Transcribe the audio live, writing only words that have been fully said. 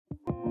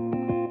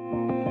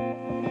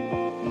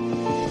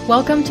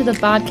Welcome to the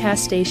BODcast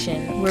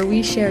Station, where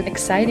we share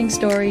exciting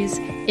stories,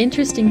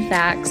 interesting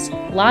facts,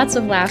 lots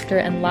of laughter,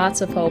 and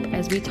lots of hope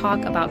as we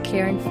talk about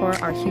caring for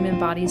our human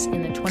bodies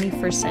in the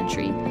 21st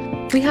century.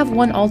 We have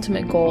one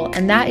ultimate goal,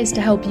 and that is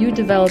to help you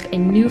develop a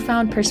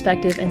newfound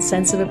perspective and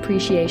sense of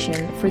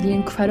appreciation for the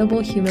incredible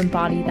human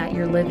body that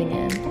you're living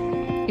in.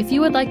 If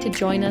you would like to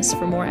join us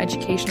for more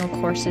educational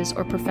courses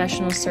or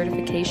professional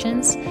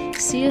certifications,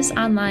 see us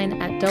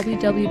online at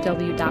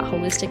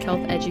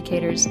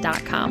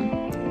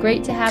www.holistichealtheducators.com.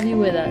 Great to have you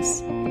with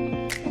us.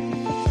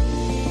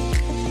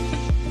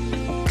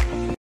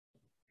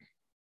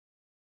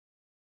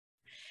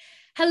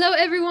 Hello,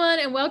 everyone,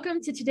 and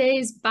welcome to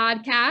today's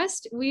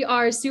podcast. We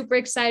are super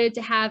excited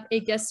to have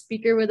a guest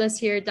speaker with us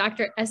here,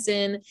 Dr.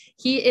 Essen.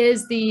 He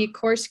is the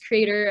course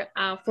creator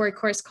for a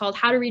course called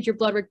How to Read Your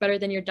Bloodwork Better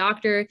Than Your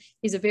Doctor.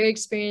 He's a very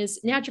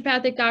experienced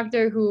naturopathic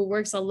doctor who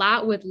works a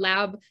lot with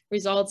lab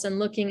results and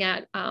looking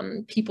at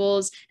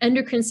people's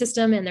endocrine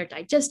system and their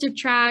digestive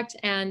tract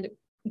and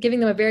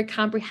giving them a very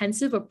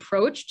comprehensive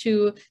approach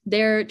to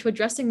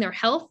addressing their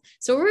health.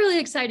 So we're really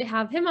excited to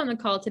have him on the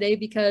call today,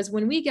 because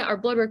when we get our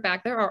blood work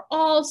back, there are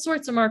all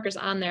sorts of markers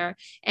on there,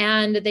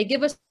 and they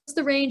give us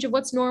the range of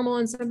what's normal.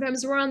 And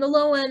sometimes we're on the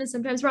low end and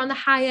sometimes we're on the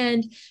high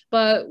end,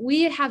 but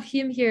we have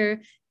him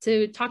here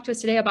to talk to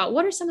us today about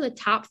what are some of the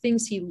top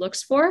things he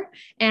looks for,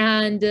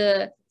 and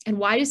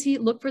why does he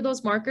look for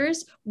those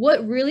markers?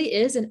 What really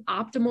is an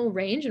optimal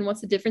range, and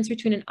what's the difference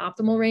between an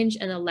optimal range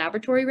and a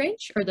laboratory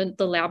range, or the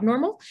lab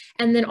normal?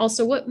 And then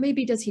also, what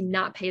maybe does he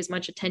not pay as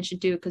much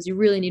attention to, because you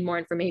really need more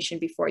information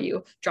before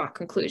you draw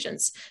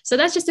conclusions. So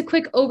that's just a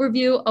quick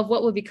overview of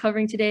what we'll be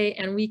covering today,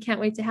 and we can't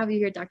wait to have you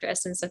here, Dr.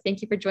 Essen. So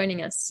thank you for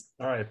joining us.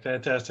 All right,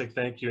 fantastic.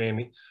 Thank you,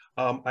 Amy.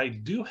 I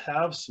do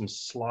have some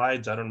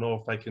slides. I don't know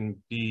if I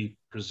can be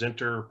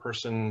presenter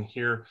person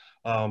here,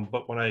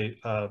 but when I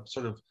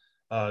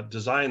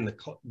designed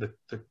the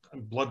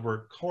blood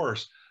work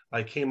course,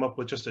 I came up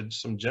with just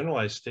some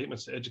generalized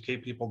statements to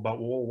educate people about,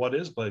 well, what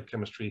is blood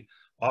chemistry?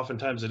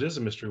 Oftentimes it is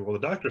a mystery. Well,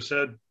 the doctor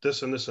said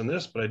this and this and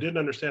this, but I didn't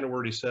understand a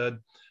word he said.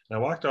 And I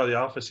walked out of the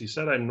office. He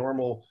said, I'm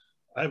normal.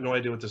 I have no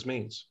idea what this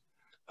means.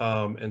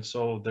 And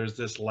so there's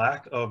this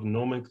lack of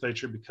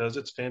nomenclature because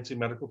it's fancy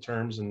medical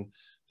terms and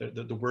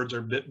the words are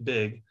a bit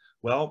big.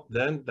 Well,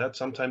 then that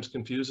sometimes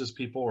confuses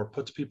people or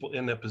puts people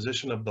in that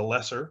position of the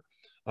lesser.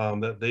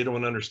 That they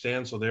don't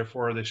understand, so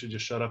therefore they should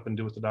just shut up and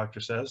do what the doctor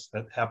says.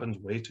 That happens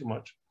way too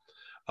much.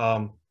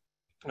 And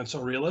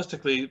so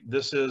realistically,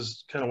 this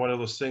is kind of one of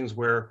those things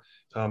where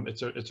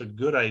it's a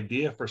good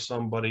idea for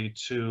somebody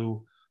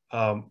to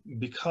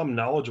become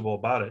knowledgeable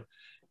about it.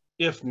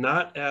 If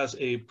not as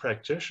a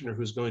practitioner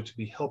who's going to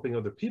be helping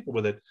other people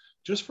with it,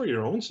 just for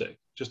your own sake,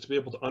 just to be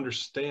able to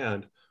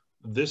understand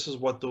this is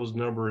what those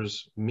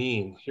numbers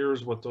mean.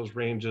 Here's what those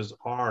ranges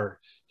are.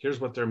 Here's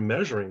what they're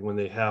measuring when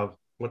they have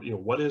what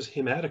is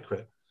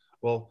hematocrit?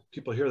 Well,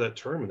 people hear that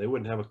term and they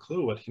wouldn't have a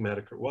clue what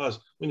hematocrit was.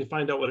 When you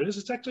find out what it is,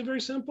 it's actually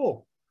very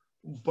simple,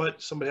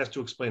 but somebody has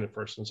to explain it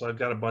first. And so I've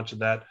got a bunch of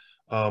that.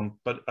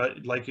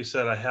 Like you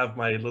said, I have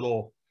my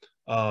little,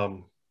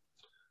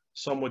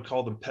 some would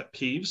call them pet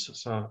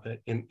peeves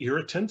and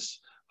irritants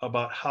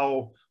about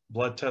how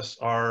blood tests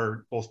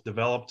are both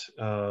developed,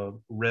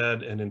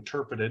 read, and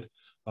interpreted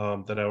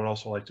that I would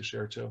also like to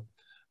share too.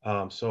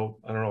 So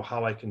I don't know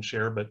how I can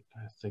share, but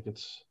I think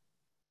it's...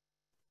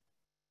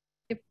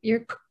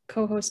 You're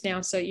co-host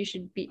now, so you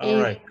should be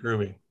all right.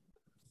 Groovy.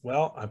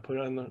 Well, I put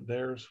it on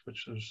theirs,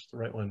 which is the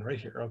right one right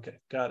here. Okay,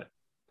 got it.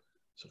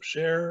 So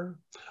share.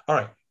 All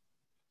right.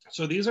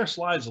 So these are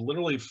slides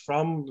literally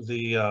from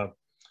the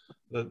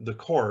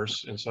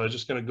course, and so I'm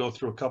just going to go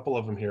through a couple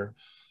of them here.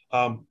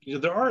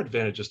 There are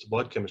advantages to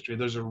blood chemistry.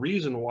 There's a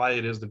reason why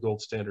it is the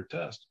gold standard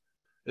test,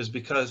 is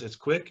because it's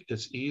quick,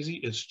 it's easy,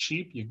 it's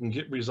cheap. You can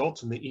get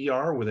results in the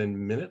ER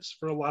within minutes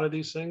for a lot of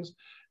these things.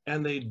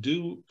 And they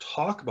do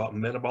talk about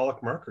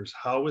metabolic markers.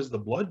 How is the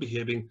blood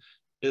behaving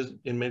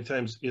in many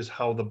times is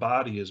how the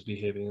body is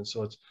behaving. And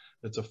so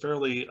it's a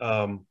fairly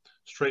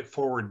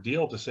straightforward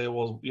deal to say,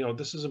 well,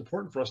 this is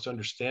important for us to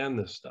understand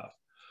this stuff.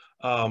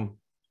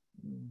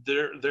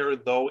 There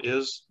though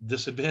is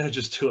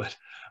disadvantages to it.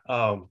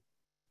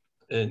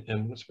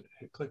 And let's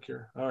click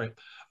here. All right.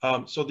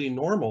 So the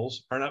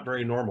normals are not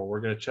very normal. We're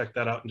going to check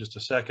that out in just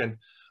a second.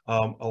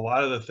 A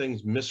lot of the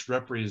things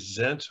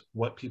misrepresent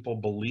what people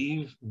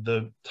believe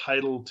the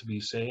title to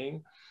be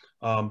saying.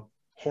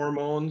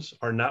 Hormones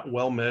are not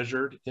well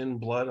measured in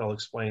blood. I'll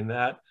explain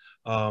that.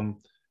 And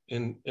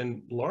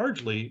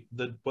largely,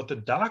 what the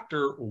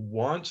doctor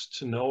wants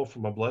to know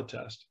from a blood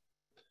test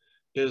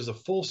is a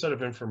full set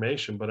of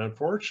information. But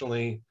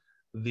unfortunately,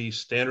 the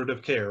standard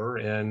of care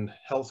and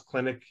health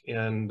clinic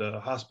and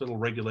hospital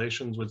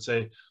regulations would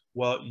say,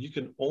 well, you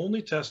can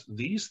only test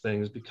these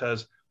things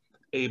because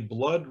a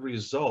blood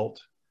result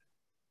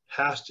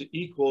has to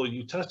equal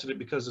you tested it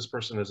because this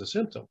person has a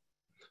symptom.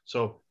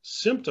 So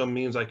symptom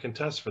means I can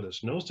test for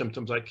this. No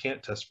symptoms, I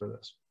can't test for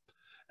this.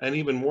 And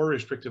even more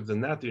restrictive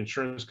than that, the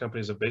insurance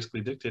companies have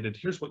basically dictated,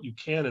 here's what you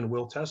can and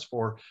will test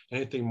for.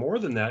 Anything more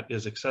than that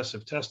is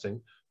excessive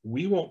testing,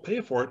 we won't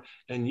pay for it,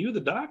 and you, the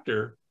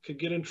doctor, could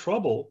get in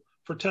trouble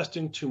for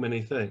testing too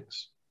many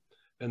things.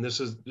 And this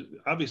is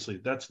obviously,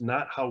 that's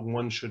not how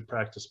one should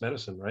practice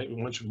medicine, right?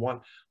 One should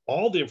want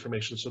all the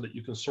information so that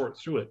you can sort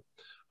through it.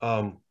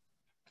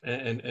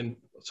 And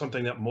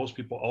something that most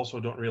people also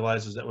don't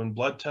realize is that when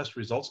blood test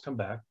results come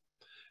back,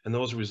 and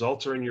those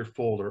results are in your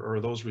folder, or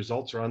those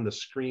results are on the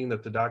screen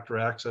that the doctor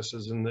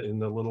accesses in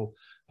the little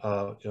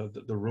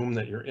the room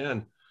that you're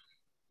in,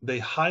 they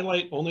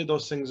highlight only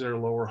those things that are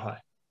low or high.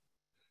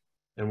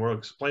 And we'll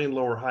explain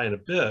low or high in a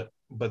bit,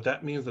 but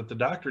that means that the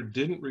doctor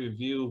didn't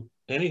review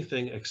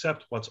anything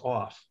except what's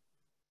off.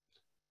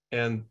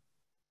 And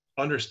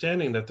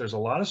understanding that there's a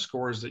lot of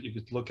scores that you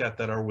could look at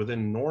that are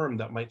within norm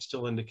that might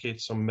still indicate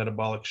some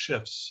metabolic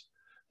shifts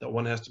that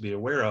one has to be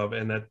aware of.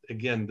 And that,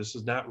 again, this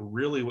is not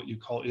really what you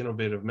call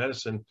innovative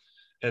medicine.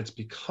 And it's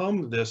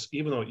become this,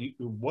 even though it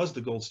was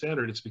the gold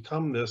standard, it's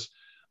become this,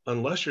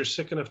 unless you're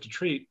sick enough to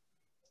treat,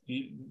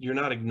 you're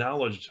not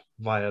acknowledged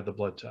via the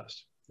blood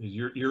test.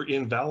 You're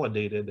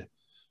invalidated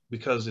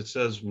because it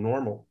says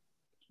normal,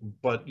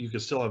 but you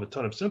could still have a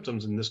ton of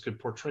symptoms, and this could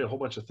portray a whole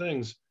bunch of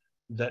things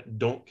that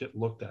don't get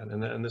looked at.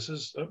 And this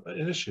is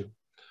an issue.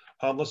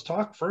 Let's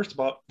talk first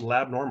about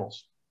lab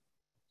normals.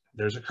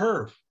 There's a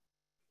curve.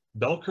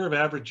 Bell curve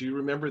average, you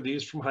remember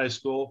these from high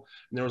school,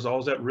 and there was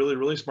always that really,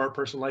 really smart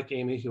person like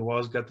Amy who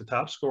always got the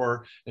top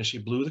score, and she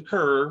blew the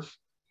curve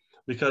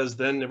because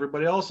then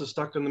everybody else is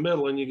stuck in the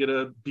middle and you get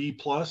a B+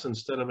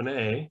 instead of an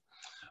A.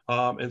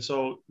 And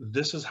so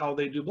this is how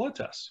they do blood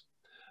tests.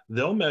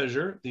 They'll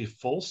measure the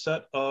full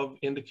set of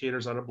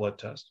indicators on a blood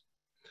test.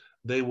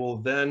 They will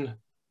then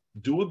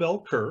do a bell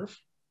curve.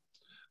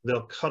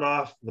 They'll cut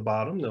off the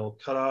bottom, they'll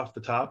cut off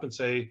the top and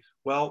say,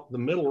 well, the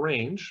middle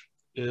range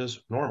is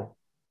normal.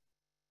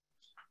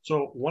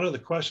 So one of the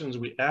questions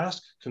we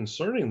ask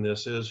concerning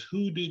this is,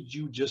 who did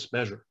you just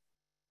measure?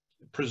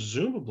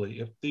 Presumably,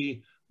 if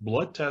the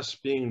blood tests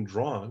being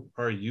drawn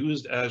are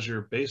used as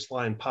your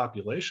baseline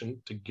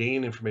population to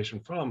gain information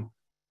from,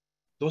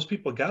 those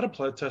people got a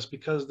blood test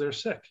because they're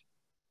sick.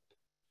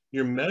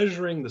 You're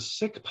measuring the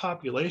sick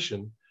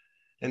population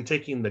and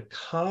taking the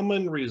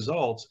common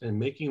results and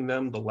making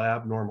them the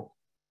lab normal.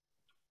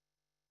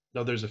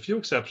 Now, there's a few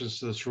exceptions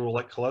to this rule,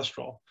 like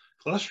cholesterol.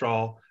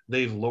 Cholesterol,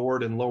 they've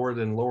lowered and lowered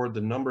and lowered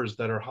the numbers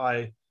that are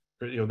high,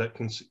 or, that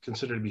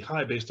considered to be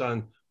high based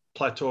on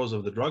plateaus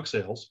of the drug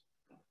sales.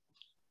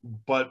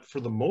 But for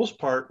the most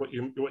part, what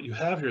you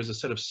have here is a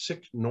set of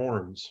sick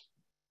norms.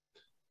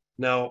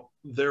 Now,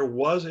 there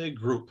was a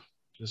group,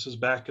 this is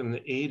back in the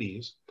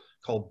 80s,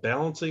 called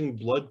Balancing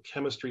Blood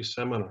Chemistry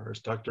Seminars.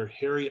 Dr.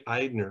 Harry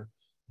Eidner,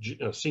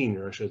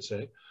 Senior, I should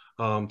say.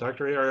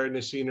 Dr. Harry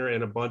Eidner Senior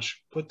and a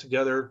bunch put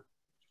together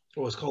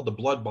what was called the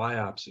blood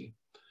biopsy,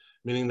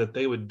 meaning that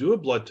they would do a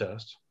blood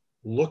test,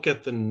 look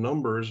at the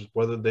numbers,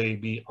 whether they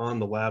be on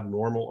the lab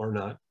normal or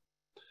not,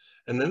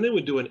 and then they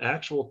would do an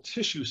actual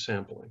tissue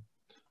sampling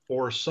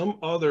or some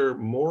other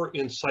more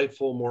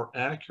insightful, more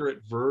accurate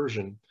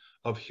version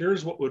of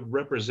here's what would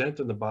represent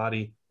in the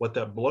body what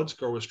that blood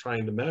score was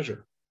trying to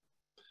measure.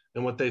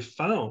 And what they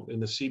found in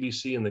the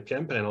CBC and the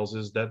chem panels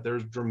is that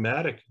there's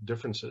dramatic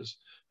differences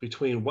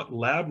between what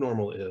lab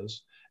normal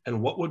is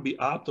and what would be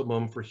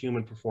optimum for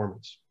human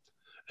performance.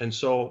 And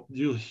so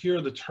you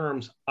hear the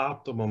terms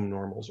optimum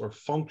normals or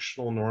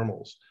functional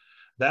normals.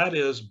 That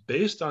is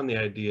based on the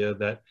idea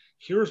that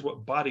here's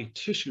what body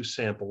tissue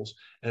samples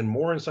and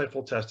more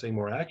insightful testing,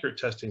 more accurate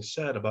testing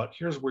said about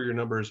here's where your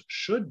numbers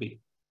should be,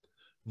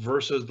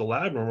 versus the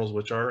lab normals,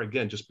 which are,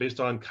 again, just based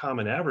on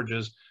common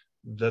averages.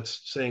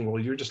 That's saying,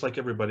 well, you're just like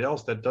everybody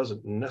else. That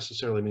doesn't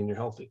necessarily mean you're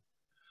healthy.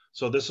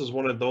 So this is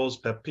one of those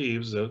pet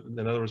peeves.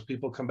 In other words,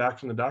 people come back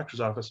from the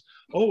doctor's office.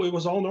 Oh, it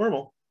was all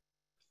normal.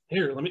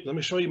 Here, let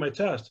me show you my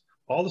test.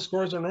 All the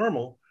scores are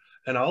normal.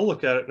 And I'll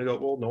look at it and go,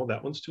 well, no,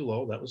 that one's too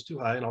low. That one's too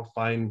high. And I'll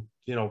find,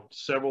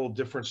 several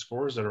different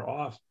scores that are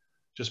off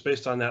just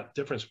based on that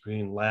difference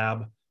between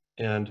lab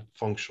and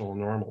functional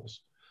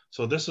normals.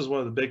 So this is one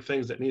of the big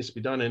things that needs to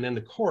be done. And in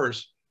the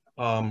course,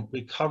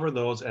 we cover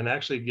those and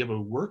actually give a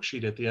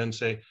worksheet at the end,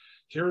 say,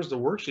 here's the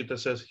worksheet that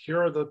says,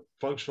 here are the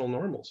functional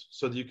normals.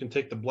 So that you can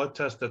take the blood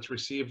test that's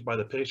received by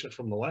the patient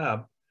from the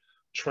lab,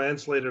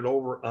 translate it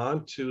over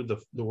onto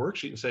the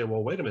worksheet and say,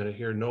 well, wait a minute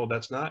here. No,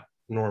 that's not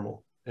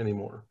normal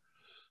anymore.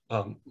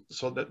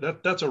 So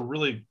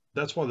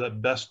that's one of the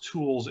best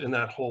tools in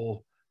that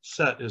whole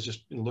set, is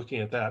just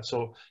looking at that.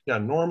 So yeah,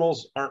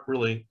 normals aren't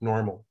really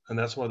normal. And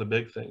that's one of the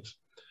big things.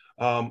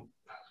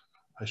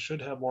 I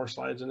should have more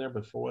slides in there,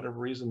 but for whatever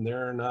reason,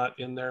 they're not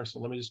in there. So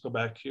let me just go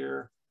back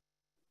here.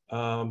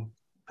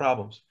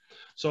 Problems.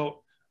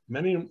 So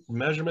many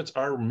measurements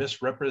are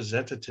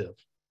misrepresentative.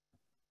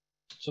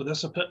 So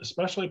this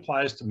especially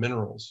applies to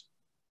minerals.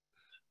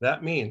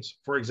 That means,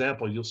 for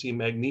example, you'll see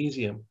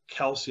magnesium,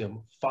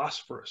 calcium,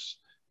 phosphorus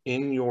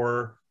in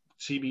your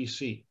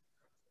CBC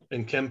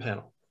and chem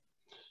panel.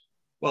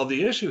 Well,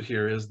 the issue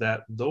here is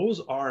that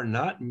those are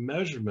not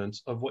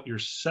measurements of what your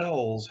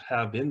cells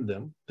have in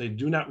them. They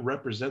do not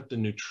represent the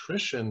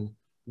nutrition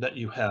that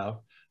you have.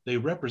 They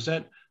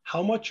represent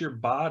how much your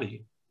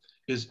body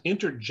is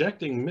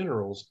interjecting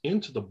minerals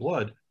into the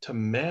blood to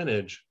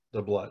manage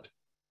the blood.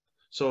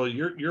 So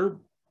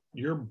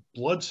your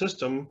blood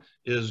system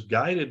is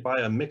guided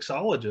by a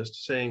mixologist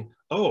saying,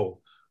 oh,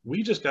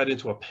 we just got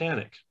into a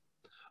panic.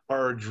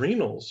 Our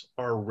adrenals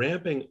are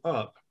ramping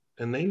up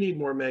and they need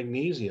more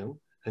magnesium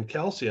and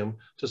calcium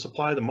to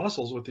supply the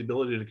muscles with the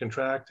ability to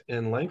contract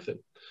and lengthen.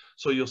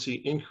 So you'll see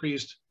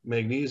increased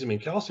magnesium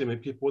and calcium in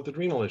people with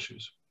adrenal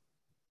issues.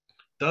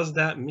 Does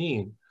that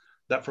mean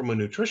that from a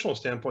nutritional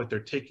standpoint, they're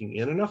taking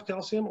in enough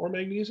calcium or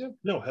magnesium?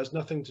 No, it has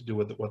nothing to do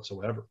with it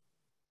whatsoever.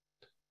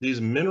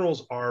 These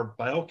minerals are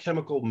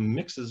biochemical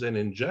mixes and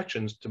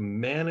injections to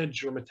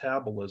manage your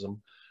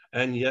metabolism.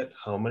 And yet,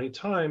 how many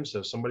times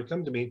has somebody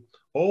come to me,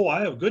 oh,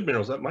 I have good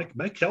minerals.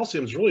 My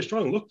calcium is really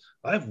strong. Look,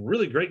 I have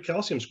really great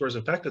calcium scores.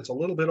 In fact, it's a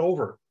little bit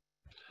over.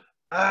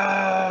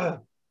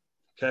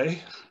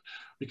 Okay.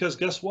 Because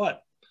guess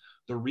what?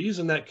 The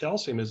reason that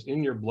calcium is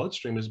in your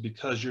bloodstream is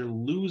because you're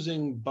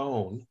losing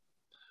bone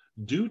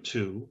due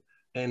to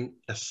an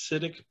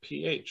acidic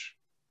pH.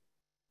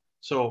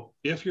 So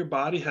if your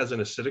body has an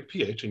acidic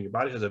pH and your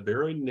body has a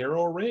very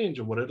narrow range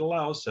of what it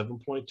allows,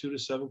 7.2 to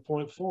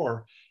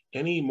 7.4,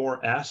 any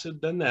more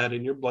acid than that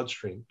in your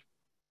bloodstream,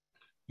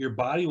 your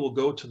body will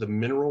go to the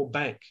mineral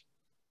bank.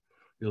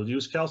 You'll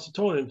use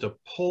calcitonin to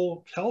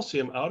pull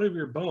calcium out of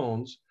your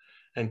bones,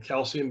 and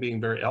calcium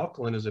being very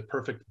alkaline is a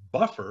perfect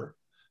buffer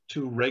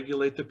to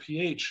regulate the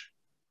pH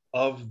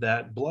of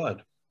that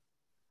blood.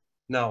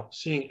 Now,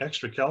 seeing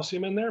extra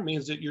calcium in there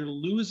means that you're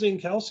losing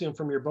calcium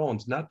from your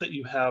bones, not that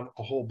you have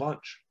a whole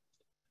bunch.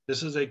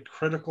 This is a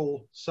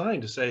critical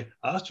sign to say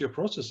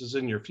osteoporosis is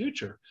in your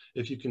future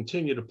if you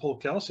continue to pull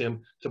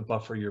calcium to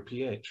buffer your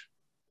pH.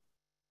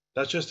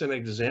 That's just an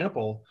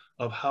example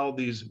of how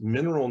these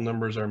mineral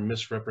numbers are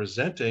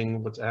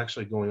misrepresenting what's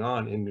actually going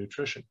on in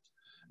nutrition.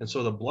 And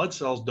so the blood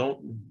cells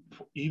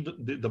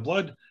the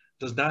blood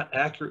does not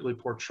accurately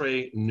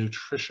portray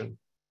nutrition.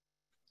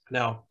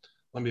 Now,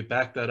 let me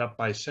back that up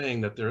by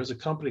saying that there is a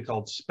company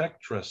called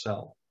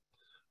SpectraCell.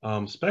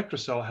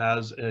 SpectraCell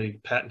has a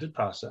patented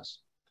process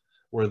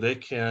where they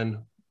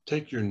can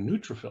take your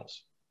neutrophils,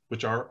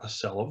 which are a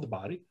cell of the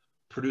body,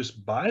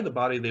 produced by the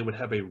body. They would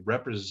have a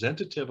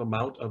representative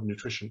amount of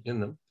nutrition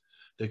in them.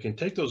 They can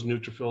take those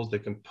neutrophils, they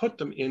can put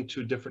them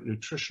into different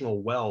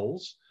nutritional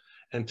wells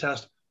and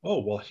test, oh,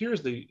 well,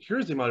 here's the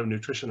amount of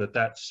nutrition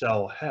that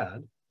cell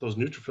had. Those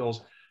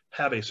neutrophils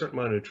have a certain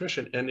amount of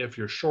nutrition, and if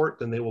you're short,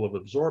 then they will have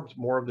absorbed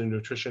more of the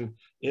nutrition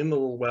in the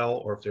little well,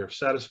 or if they're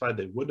satisfied,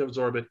 they wouldn't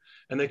absorb it,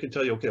 and they can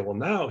tell you, okay, well,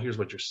 now here's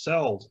what your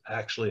cells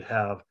actually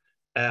have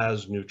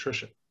as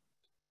nutrition.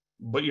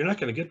 But you're not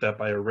going to get that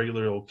by a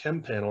regular old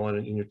chem panel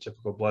in your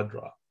typical blood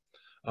draw.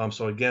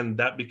 So again,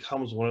 that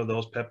becomes one of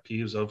those pet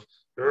peeves of,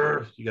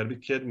 you got to be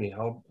kidding me.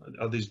 How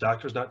are these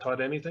doctors not taught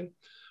anything?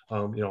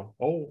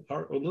 Oh,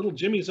 our little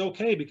Jimmy's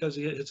okay because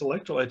his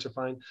electrolytes are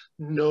fine.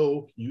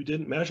 No, you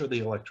didn't measure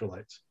the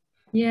electrolytes.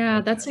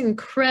 Yeah, that's an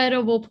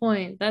incredible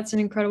point. That's an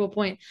incredible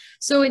point.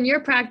 So in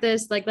your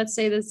practice, like, let's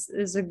say this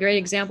is a great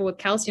example with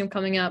calcium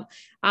coming up.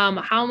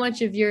 How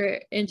much of your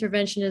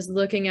intervention is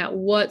looking at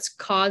what's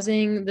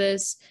causing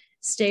this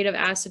state of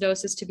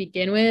acidosis to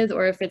begin with,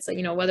 or if it's,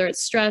 whether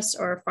it's stress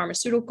or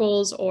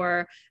pharmaceuticals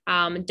or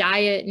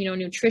diet,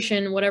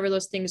 nutrition, whatever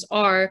those things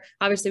are.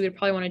 Obviously, we'd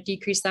probably want to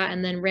decrease that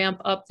and then ramp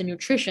up the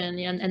nutrition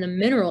and the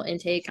mineral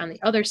intake on the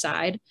other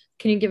side.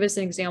 Can you give us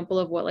an example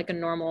of what like a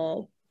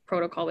normal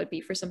protocol would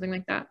be for something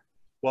like that?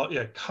 Well,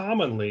 yeah,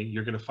 commonly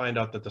you're going to find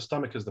out that the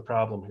stomach is the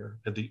problem here,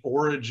 at the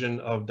origin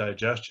of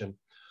digestion.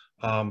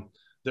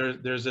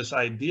 There's this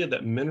idea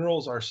that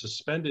minerals are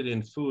suspended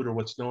in food, or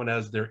what's known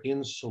as they're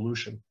in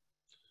solution.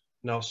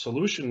 Now,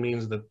 solution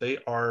means that they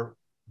are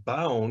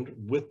bound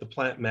with the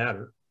plant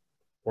matter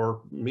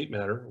or meat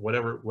matter,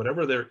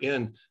 whatever they're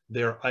in,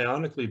 they're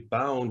ionically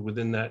bound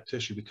within that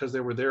tissue because they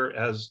were there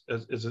as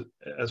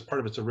part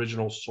of its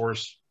original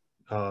source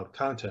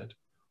content.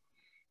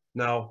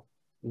 Now,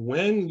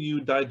 when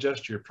you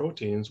digest your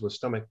proteins with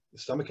stomach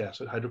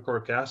acid,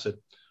 hydrochloric acid,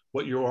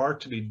 what you are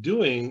to be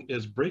doing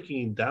is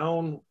breaking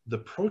down the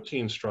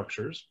protein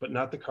structures, but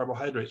not the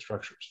carbohydrate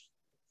structures.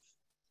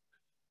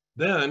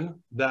 Then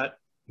that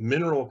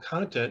mineral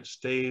content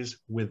stays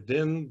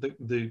within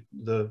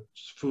the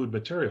food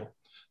material.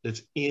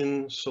 It's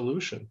in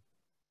solution.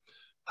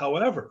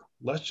 However,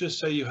 let's just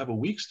say you have a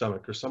weak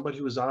stomach or somebody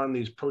who is on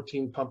these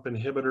protein pump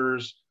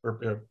inhibitors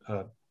or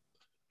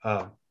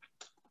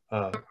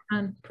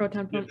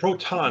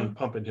proton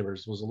pump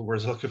inhibitors was the word I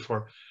was looking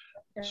for.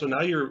 Okay. So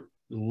now you're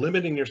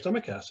limiting your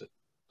stomach acid.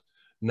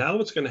 Now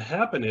what's going to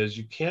happen is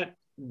you can't,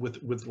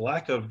 with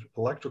lack of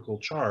electrical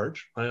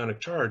charge, ionic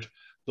charge,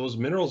 those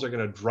minerals are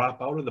going to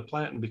drop out of the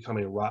plant and become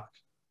a rock.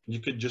 You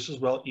could just as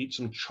well eat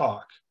some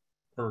chalk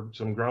or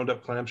some ground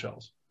up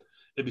clamshells.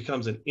 It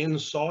becomes an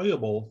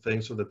insoluble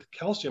thing so that the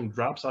calcium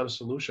drops out of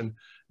solution.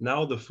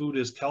 Now the food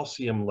is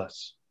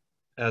calciumless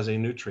as a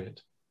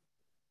nutrient.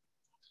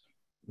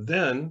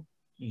 Then,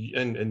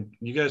 and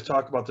you guys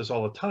talk about this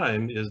all the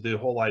time, is the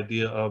whole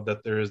idea of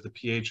that there is the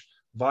pH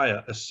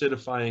via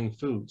acidifying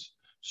foods.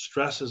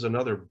 Stress is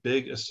another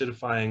big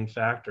acidifying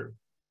factor.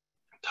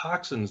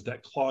 toxins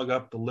that clog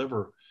up the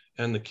liver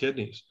and the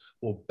kidneys,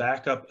 will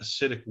back up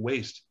acidic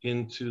waste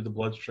into the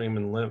bloodstream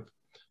and lymph.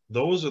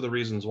 Those are the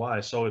reasons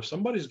why. So if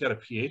somebody's got a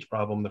pH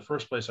problem, the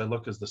first place I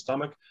look is the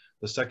stomach.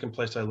 The second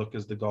place I look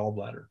is the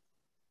gallbladder.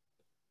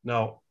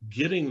 Now,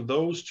 getting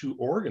those two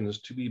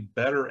organs to be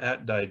better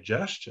at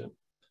digestion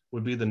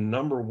would be the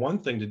number one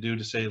thing to do,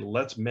 to say,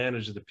 let's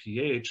manage the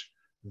pH,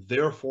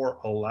 therefore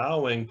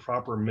allowing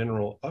proper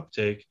mineral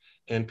uptake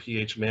and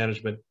pH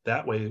management.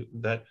 That way,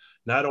 that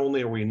not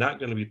only are we not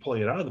going to be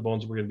pulling it out of the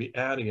bones, we're going to be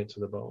adding it to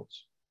the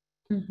bones.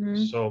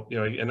 So, you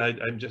know, and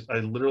I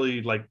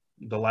literally, like,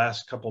 the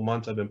last couple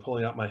months, I've been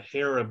pulling out my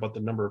hair about the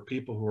number of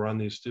people who are on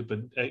these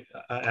stupid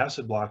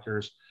acid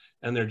blockers,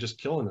 and they're just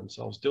killing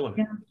themselves doing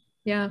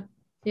it.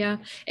 Yeah.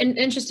 And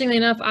interestingly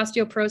enough,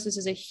 osteoporosis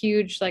is a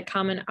huge, like,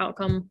 common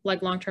outcome,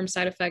 like long-term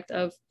side effect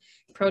of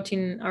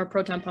proton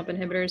pump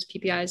inhibitors,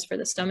 PPIs, for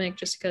the stomach,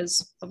 just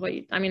because of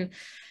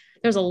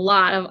there's a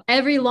lot of,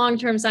 every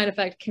long-term side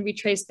effect can be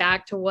traced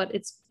back to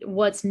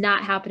what's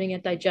not happening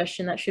at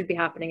digestion that should be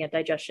happening at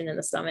digestion in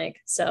the stomach.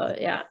 So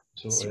yeah.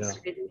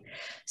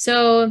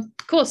 So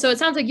cool. So it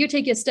sounds like you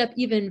take a step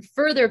even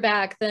further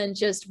back than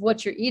just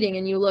what you're eating,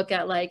 and you look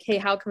at, like, hey,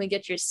 how can we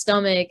get your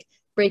stomach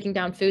breaking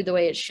down food the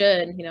way it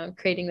should, you know,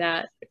 creating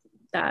that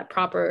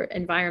proper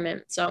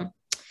environment. So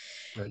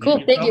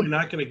cool. You're probably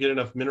not going to get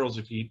enough minerals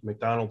if you eat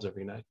McDonald's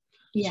every night.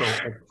 So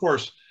of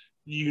course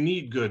you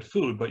need good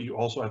food, but you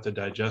also have to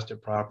digest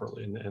it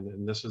properly.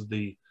 And this is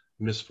the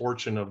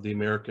misfortune of the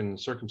American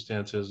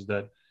circumstances,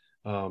 that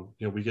you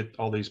know, we get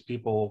all these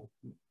people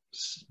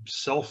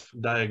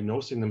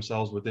self-diagnosing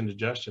themselves with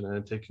indigestion and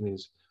then taking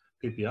these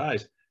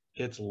PPIs.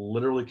 It's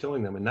literally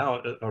killing them. And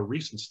now a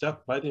recent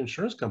step by the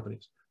insurance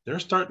companies, they're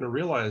starting to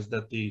realize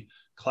that the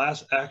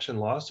class action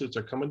lawsuits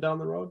are coming down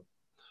the road.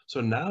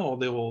 So now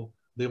they will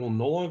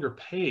no longer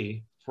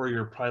pay for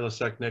your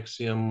Prilosec,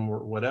 Nexium, or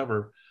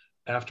whatever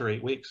after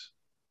 8 weeks.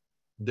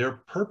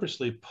 They're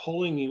purposely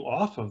pulling you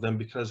off of them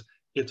because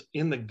it's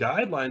in the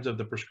guidelines of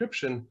the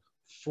prescription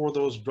for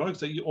those drugs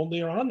that you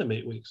only are on them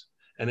 8 weeks.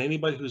 And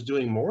anybody who's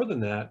doing more than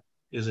that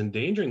is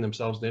endangering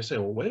themselves. And they say,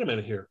 well, wait a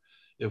minute here.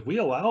 If we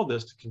allow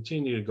this to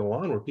continue to go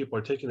on, where people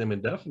are taking them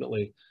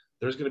indefinitely,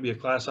 there's going to be a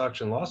class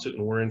action lawsuit,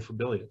 and we're in for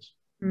billions.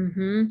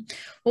 Well,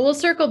 we'll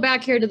circle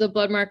back here to the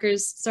blood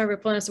markers. Sorry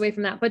for pulling us away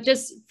from that, but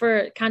just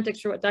for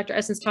context for what Dr.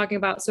 Essen's talking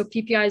about. So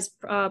PPIs,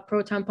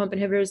 proton pump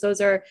inhibitors,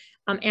 those are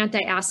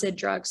anti-acid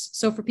drugs.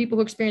 So for people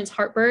who experience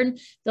heartburn,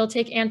 they'll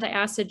take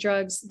anti-acid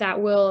drugs that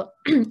will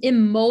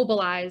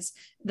immobilize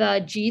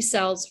the G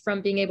cells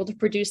from being able to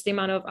produce the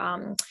amount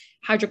of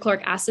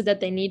hydrochloric acid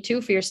that they need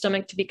to for your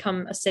stomach to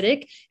become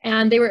acidic.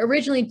 And they were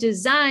originally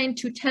designed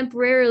to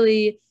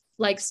temporarily,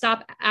 like,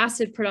 stop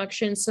acid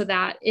production, so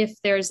that if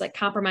there's, like,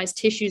 compromised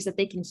tissues, that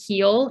they can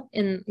heal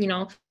and, you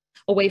know,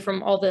 away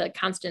from all the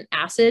constant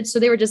acid. So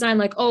they were designed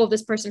like, oh,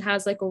 this person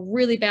has, like, a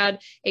really bad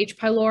H.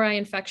 pylori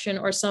infection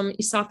or some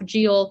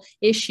esophageal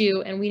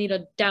issue, and we need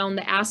to down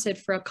the acid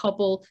for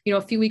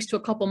a few weeks to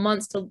a couple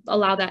months to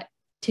allow that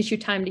tissue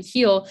time to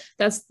heal.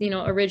 That's, you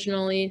know,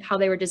 originally how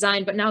they were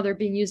designed, but now they're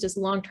being used as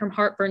long-term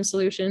heartburn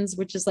solutions,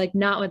 which is, like,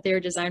 not what they were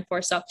designed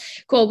for. So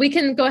cool. We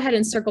can go ahead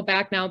and circle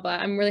back now, but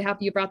I'm really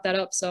happy you brought that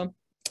up. So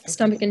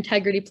stomach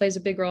integrity plays a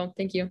big role.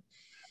 Thank you.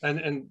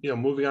 And you know,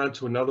 moving on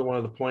to another one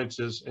of the points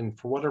is, and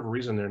for whatever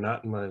reason, they're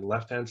not in my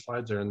left-hand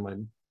slides, they're in my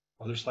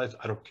other slides.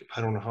 I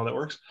don't know how that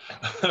works.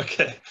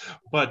 Okay.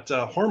 But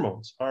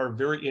hormones are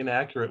very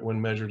inaccurate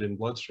when measured in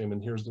bloodstream.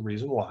 And here's the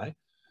reason why,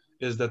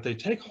 is that they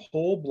take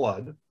whole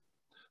blood.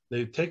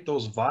 They take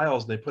those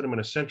vials and they put them in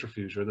a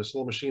centrifuge, or this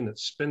little machine that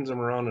spins them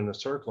around in a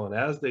circle. And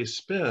as they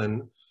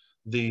spin,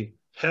 the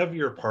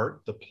heavier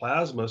part, the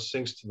plasma,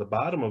 sinks to the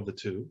bottom of the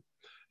tube.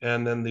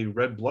 And then the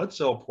red blood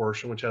cell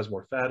portion, which has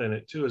more fat in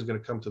it too, is going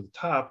to come to the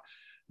top.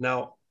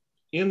 Now,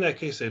 in that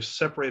case, they've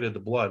separated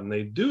the blood. And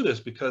they do this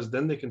because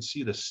then they can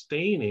see the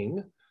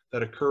staining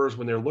that occurs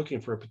when they're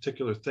looking for a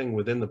particular thing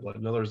within the blood.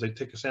 In other words, they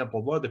take a sample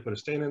of blood, they put a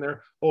stain in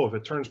there. Oh, if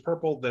it turns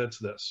purple, then it's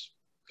this.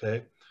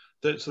 Okay.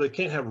 So they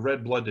can't have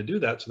red blood to do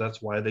that. So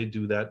that's why they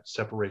do that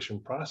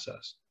separation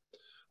process.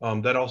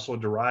 That also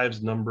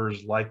derives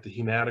numbers like the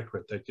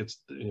hematocrit that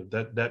gets, you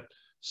know, that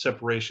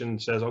separation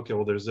says, okay,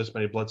 well, there's this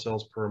many blood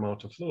cells per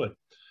amount of fluid.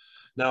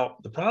 Now,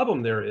 the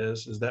problem there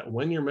is that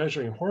when you're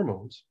measuring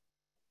hormones,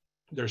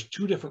 there's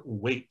two different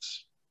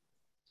weights.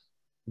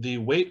 The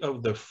weight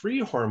of the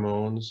free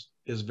hormones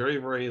is very,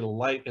 very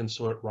light, and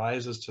so it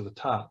rises to the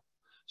top.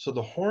 So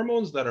the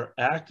hormones that are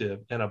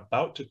active and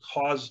about to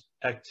cause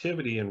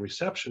activity and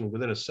reception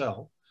within a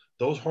cell,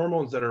 those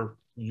hormones that are,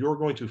 you're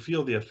going to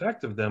feel the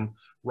effect of them,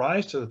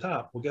 rise to the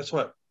top. Well, guess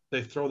what?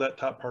 They throw that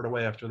top part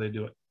away after they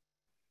do it.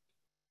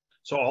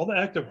 So all the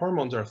active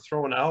hormones are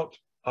thrown out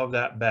of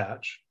that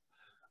batch.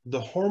 The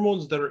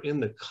hormones that are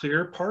in the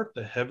clear part,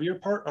 the heavier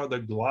part, are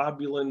the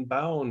globulin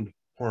bound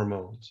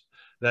hormones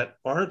that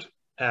aren't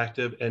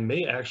active and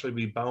may actually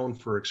be bound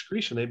for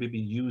excretion. They may be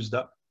used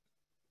up.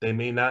 They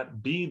may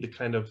not be the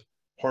kind of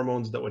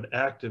hormones that would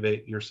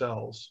activate your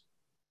cells.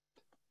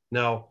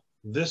 Now,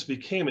 this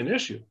became an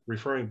issue,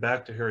 referring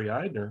back to Harry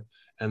Eidner,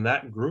 And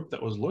that group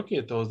that was looking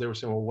at those, they were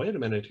saying, well, wait a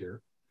minute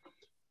here.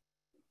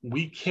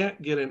 We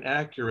can't get an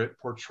accurate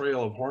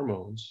portrayal of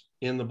hormones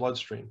in the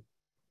bloodstream.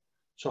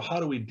 So how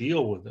do we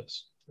deal with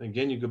this?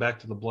 Again, you go back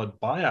to the blood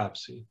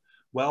biopsy.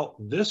 Well,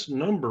 this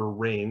number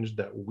range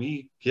that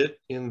we get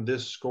in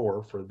this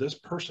score for this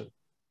person,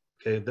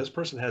 okay, this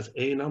person has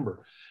a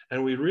number,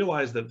 and we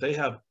realize that they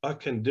have a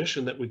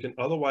condition that we can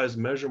otherwise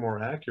measure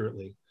more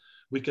accurately.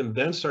 We can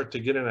then start to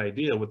get an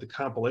idea with the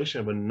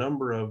compilation of a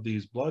number of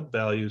these blood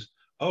values.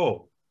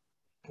 Oh,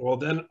 well,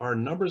 then our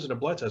numbers in a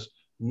blood test,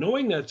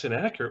 knowing that it's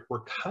inaccurate, we're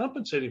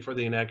compensating for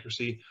the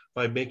inaccuracy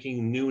by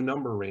making new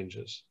number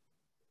ranges.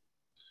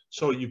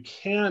 So you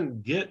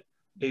can get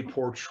a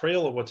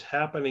portrayal of what's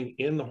happening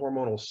in the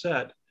hormonal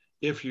set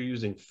if you're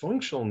using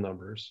functional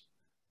numbers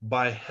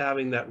by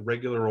having that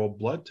regular old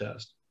blood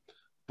test.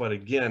 But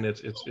again, it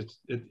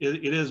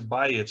is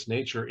by its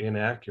nature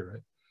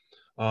inaccurate.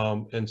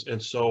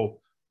 And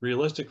so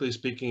realistically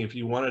speaking, if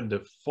you wanted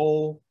the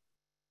full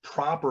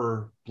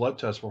proper blood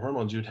test for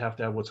hormones, you'd have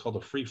to have what's called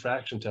a free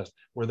fraction test,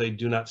 where they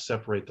do not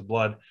separate the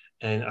blood.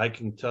 And I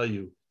can tell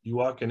you, you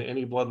walk into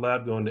any blood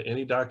lab, go into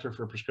any doctor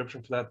for a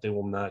prescription for that, they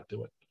will not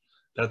do it.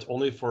 That's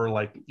only for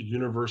like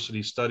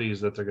university studies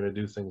that they're going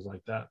to do things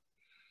like that.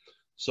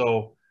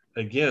 So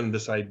again,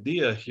 this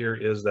idea here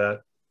is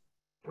that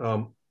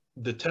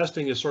the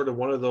testing is sort of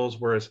one of those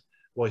where it's,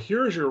 well,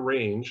 here's your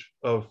range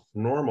of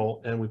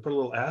normal, and we put a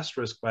little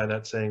asterisk by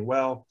that saying,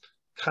 well,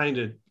 kind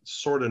of,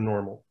 sort of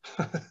normal,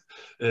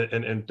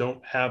 and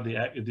don't have the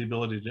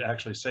ability to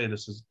actually say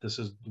this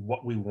is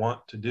what we want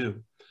to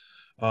do.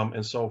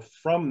 And so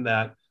from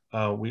that,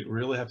 we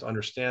really have to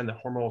understand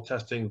that hormonal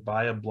testing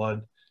via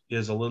blood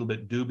is a little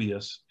bit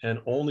dubious, and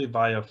only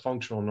via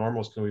functional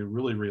normals can we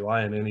really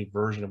rely on any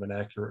version of an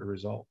accurate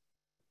result.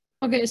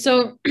 Okay,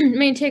 so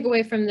main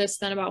takeaway from this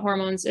then about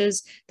hormones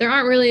is there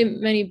aren't really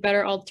many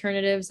better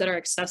alternatives that are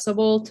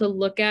accessible to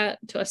look at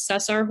to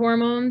assess our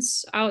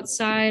hormones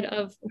outside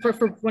of for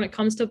when it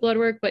comes to blood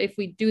work. But if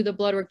we do the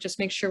blood work, just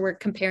make sure we're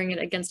comparing it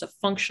against a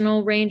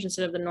functional range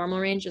instead of the normal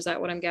range. Is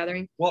that what I'm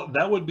gathering? Well,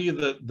 that would be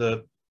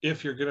the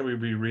if you're going to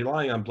be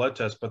relying on blood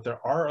tests, but there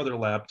are other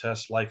lab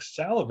tests like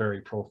salivary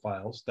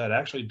profiles that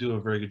actually do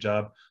a very good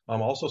job.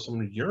 Also,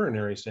 some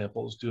urinary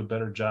samples do a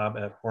better job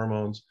at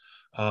hormones.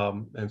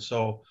 And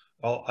so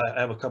I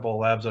have a couple of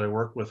labs that I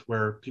work with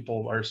where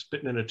people are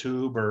spitting in a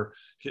tube or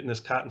getting this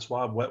cotton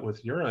swab wet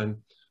with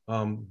urine.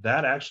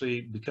 That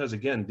actually, because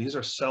again, these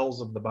are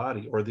cells of the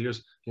body, or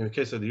there's, in the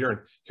case of the urine,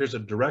 here's a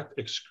direct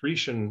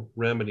excretion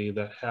remedy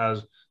that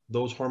has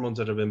those hormones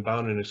that have been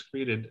bound and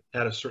excreted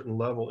at a certain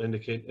level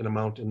indicate an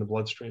amount in the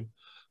bloodstream.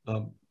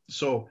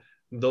 So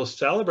those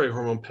salivary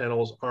hormone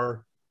panels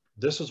are,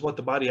 this is what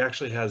the body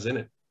actually has in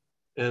it.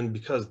 And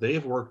because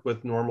they've worked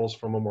with normals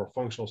from a more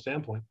functional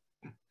standpoint,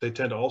 they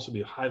tend to also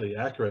be highly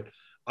accurate.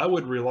 I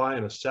would rely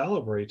on a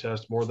salivary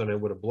test more than I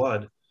would a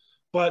blood,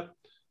 but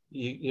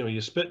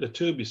you spit in a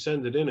tube, you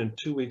send it in, and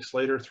 2 weeks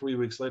later, 3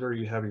 weeks later,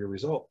 you have your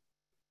result.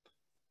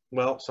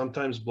 Well,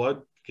 sometimes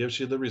blood gives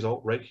you the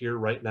result right here,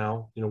 right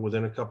now.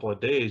 Within a couple of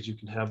days, you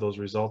can have those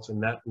results,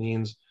 and that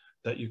means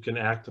that you can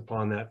act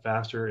upon that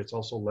faster. It's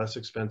also less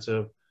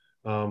expensive.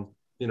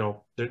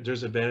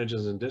 There's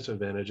advantages and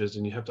disadvantages,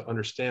 and you have to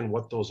understand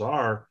what those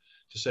are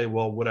to say,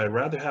 well, would I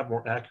rather have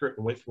more accurate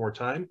and wait for more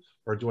time,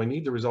 or do I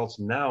need the results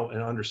now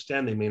and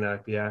understand they may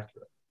not be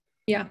accurate?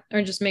 Yeah,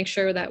 or just make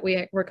sure that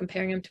we're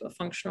comparing them to a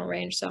functional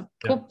range. So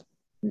cool.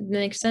 Yeah.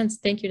 Makes sense.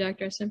 Thank you,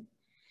 Dr. Essen.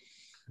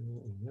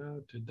 Yeah,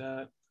 did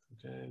that.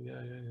 Okay, yeah.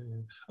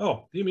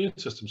 Oh, the immune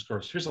system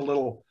scores.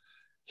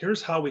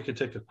 Here's how we could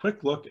take a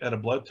quick look at a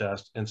blood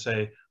test and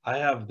say, I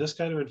have this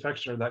kind of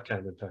infection or that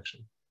kind of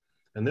infection.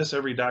 And this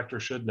every doctor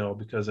should know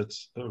because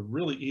it's a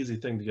really easy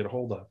thing to get a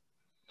hold of.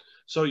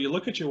 So you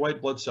look at your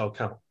white blood cell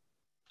count.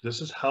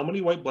 This is how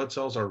many white blood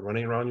cells are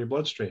running around your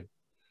bloodstream.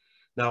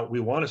 Now, we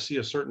want to see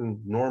a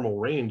certain normal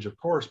range, of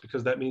course,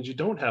 because that means you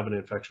don't have an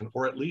infection,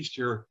 or at least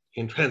you're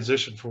in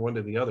transition from one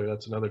to the other.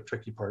 That's another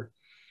tricky part.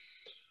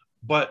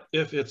 But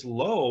if it's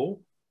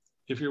low,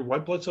 if your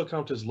white blood cell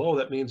count is low,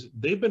 that means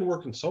they've been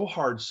working so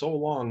hard, so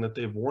long that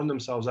they've worn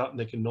themselves out and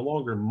they can no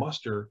longer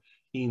muster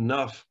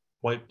enough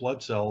white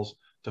blood cells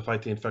to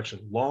fight the infection.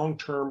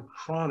 Long-term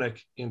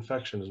chronic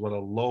infection is what a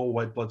low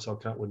white blood cell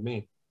count would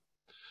mean.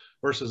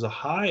 Versus a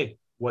high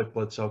white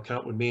blood cell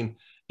count would mean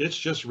it's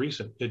just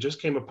recent. It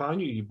just came upon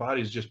you. Your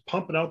body's just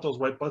pumping out those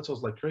white blood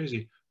cells like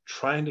crazy,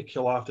 trying to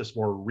kill off this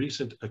more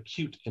recent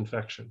acute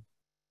infection.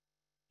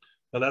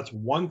 Now that's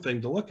one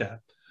thing to look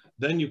at.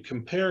 Then you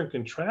compare and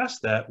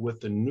contrast that with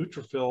the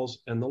neutrophils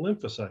and the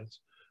lymphocytes.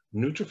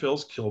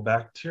 Neutrophils kill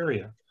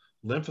bacteria.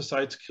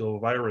 Lymphocytes kill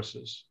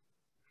viruses.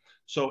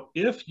 So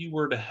if you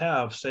were to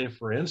have, say,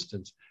 for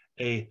instance,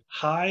 a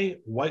high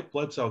white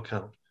blood cell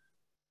count,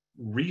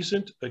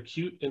 recent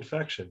acute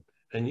infection,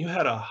 and you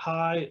had a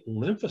high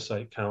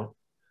lymphocyte count,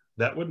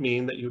 that would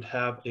mean that you'd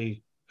have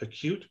a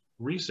acute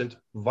recent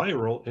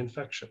viral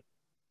infection.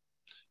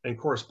 And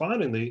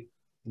correspondingly,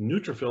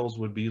 neutrophils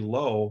would be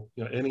low,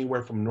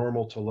 anywhere from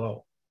normal to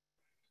low.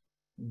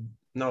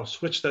 Now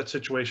switch that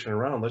situation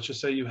around. Let's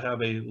just say you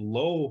have a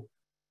low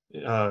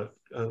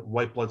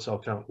white blood cell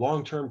count,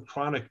 long-term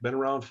chronic, been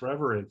around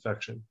forever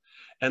infection.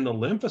 And the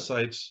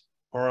lymphocytes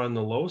are on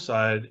the low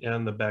side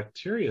and the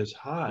bacteria is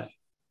high.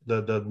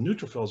 The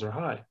neutrophils are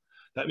high.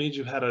 That means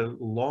you've had a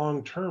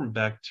long-term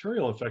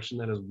bacterial infection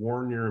that has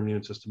worn your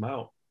immune system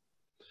out.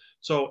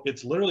 So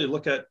it's literally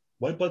look at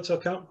white blood cell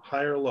count,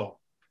 high or low,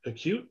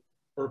 acute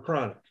or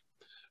chronic.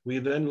 We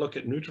then look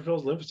at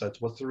neutrophils, lymphocytes.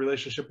 What's the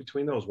relationship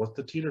between those? What's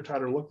the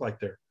teeter-totter look like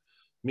there?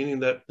 Meaning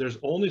that there's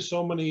only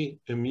so many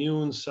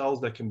immune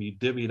cells that can be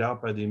divvied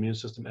out by the immune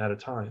system at a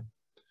time.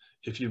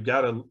 If you've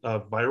got a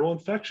viral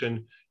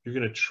infection, you're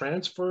going to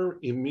transfer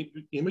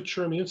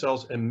immature immune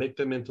cells and make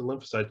them into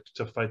lymphocytes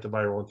to fight the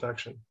viral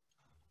infection.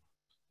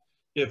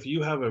 If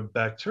you have a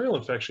bacterial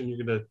infection,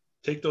 you're going to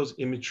take those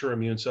immature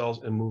immune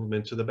cells and move them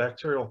into the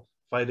bacterial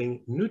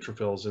fighting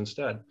neutrophils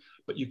instead.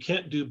 But you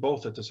can't do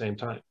both at the same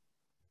time.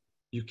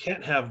 You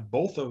can't have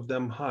both of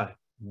them high.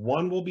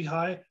 One will be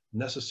high,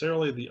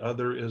 necessarily the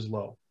other is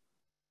low,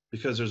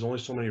 because there's only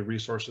so many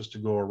resources to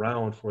go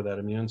around for that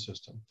immune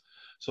system.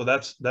 So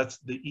that's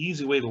the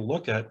easy way to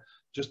look at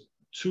just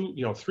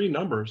three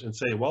numbers and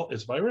say, well,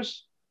 it's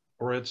virus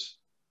or it's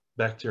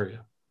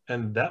bacteria.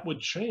 And that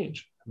would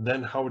change.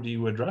 Then how do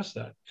you address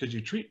that? Because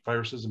you treat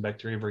viruses and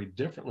bacteria very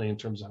differently in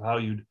terms of how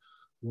you'd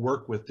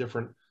work with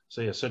different,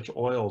 say, essential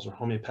oils or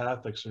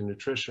homeopathics or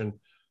nutrition,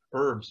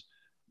 herbs.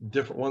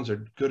 Different ones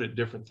are good at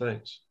different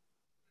things.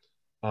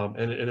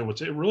 And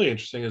what's really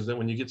interesting is that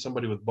when you get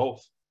somebody with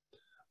both,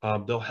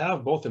 they'll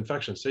have both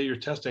infections. Say you're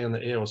testing on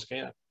the AO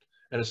scan,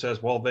 and it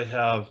says, well, they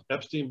have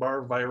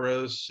Epstein-Barr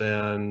virus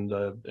and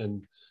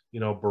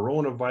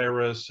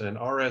coronavirus and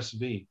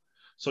RSV.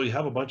 So you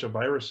have a bunch of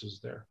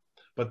viruses there.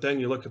 But then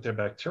you look at their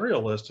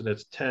bacterial list, and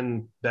it's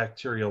 10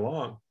 bacteria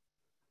long.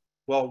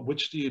 Well,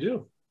 which do you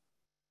do?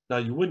 Now,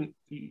 you wouldn't,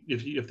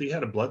 if they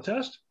had a blood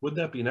test, wouldn't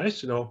that be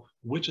nice to know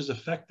which is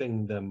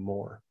affecting them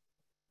more?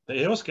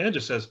 The AO scan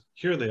just says,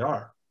 here they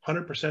are,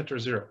 100% or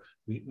zero.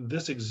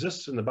 This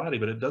exists in the body,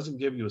 but it doesn't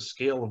give you a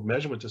scale of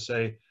measurement to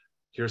say,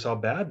 here's how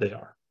bad they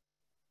are.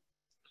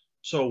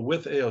 So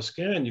with AO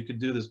scan, you could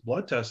do this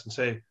blood test and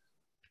say,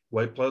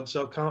 white blood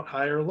cell count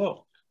high or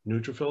low,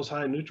 neutrophils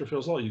high,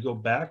 neutrophils low. You go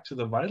back to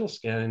the vital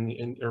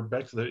scan or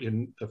back to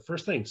the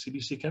first thing,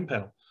 CBC Chem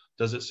panel.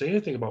 Does it say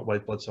anything about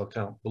white blood cell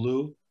count?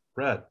 Blue,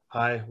 red,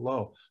 high,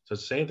 low.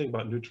 Does it say anything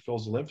about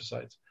neutrophils and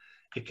lymphocytes?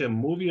 It can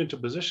move you into a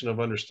position of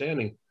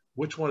understanding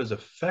which one is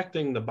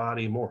affecting the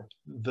body more.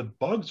 The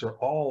bugs are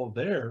all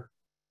there,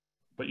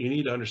 but you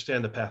need to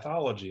understand the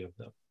pathology of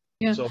them.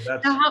 Yeah. So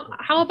that's now,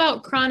 how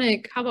about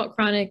chronic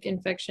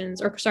infections,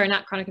 or sorry,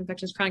 not chronic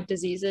infections, chronic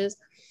diseases?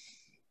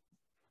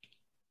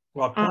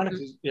 Well, chronic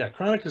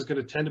is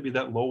going to tend to be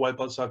that low white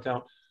blood cell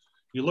count.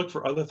 You look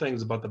for other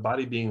things about the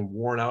body being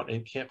worn out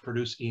and can't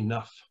produce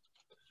enough.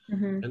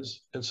 Mm-hmm.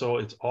 And so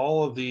it's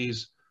all of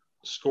these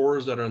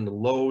scores that are on the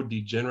low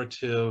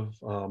degenerative,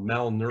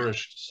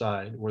 malnourished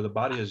side, where the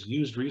body has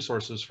used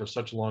resources for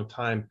such a long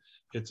time,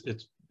 it's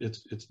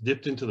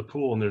dipped into the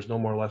pool and there's no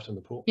more left in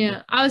the pool.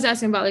 Yeah, I was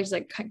asking about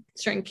like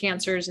certain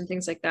cancers and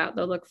things like that.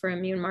 They'll look for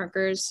immune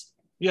markers.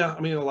 Yeah,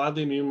 I mean, a lot of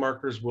the immune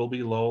markers will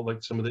be low,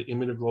 like some of the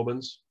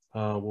immunoglobulins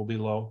will be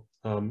low.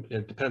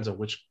 It depends on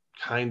which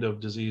kind of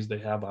disease they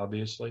have,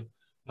 obviously.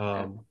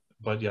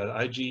 But yeah,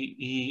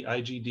 IgE,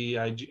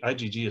 IgD,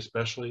 IgG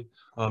especially.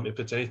 If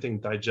it's anything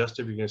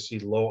digestive, you're going to see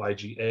low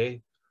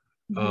IgA.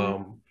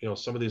 Mm-hmm.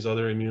 Some of these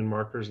other immune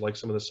markers, like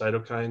some of the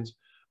cytokines,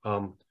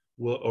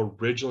 will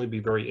originally be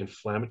very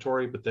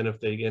inflammatory, but then if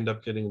they end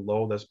up getting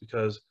low, that's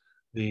because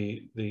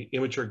the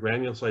immature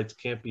granulocytes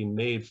can't be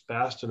made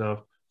fast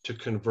enough to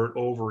convert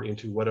over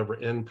into whatever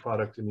end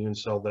product immune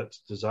cell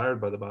that's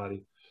desired by the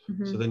body.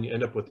 Mm-hmm. So then you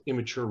end up with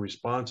immature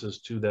responses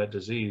to that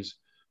disease,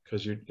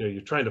 because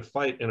you're trying to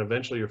fight, and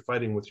eventually you're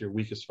fighting with your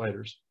weakest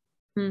fighters.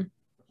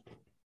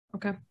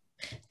 Okay,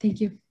 thank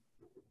you.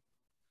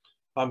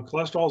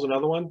 Cholesterol is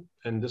another one,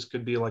 and this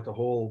could be like a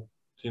whole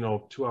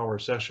 2-hour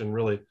session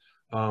really.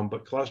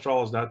 But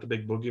cholesterol is not the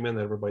big boogeyman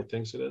that everybody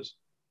thinks it is.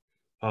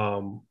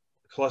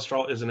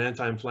 Cholesterol is an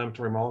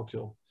anti-inflammatory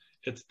molecule.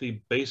 It's the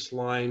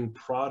baseline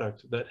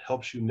product that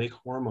helps you make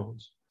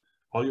hormones.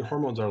 All your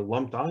hormones are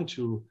lumped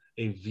onto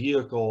a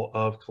vehicle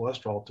of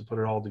cholesterol to put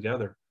it all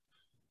together.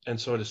 And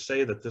so to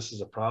say that this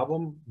is a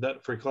problem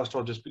that for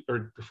cholesterol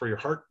or for your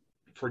heart,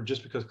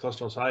 just because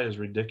cholesterol is high is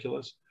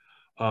ridiculous.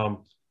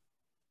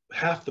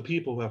 Half the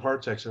people who have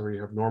heart attacks every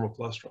year have normal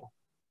cholesterol.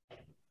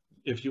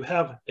 If you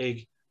have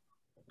a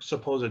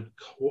supposed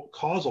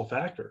causal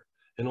factor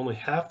and only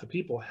half the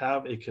people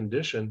have a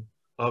condition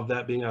of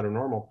that being out of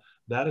normal,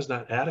 that is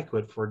not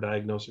adequate for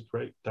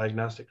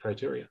diagnostic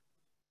criteria.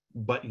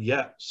 But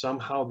yet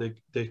somehow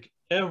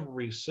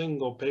every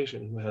single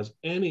patient who has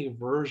any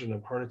version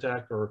of heart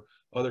attack or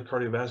other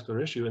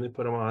cardiovascular issue, and they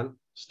put them on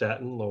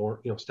statin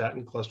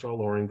cholesterol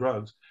lowering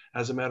drugs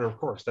as a matter of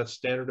course. That's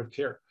standard of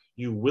care.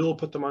 You will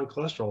put them on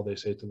cholesterol, they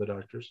say to the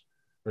doctors,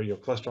 or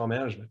cholesterol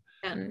management.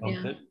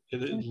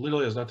 It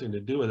literally has nothing to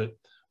do with it.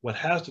 What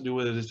has to do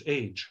with it is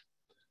age.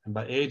 And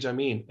by age, I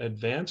mean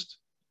advanced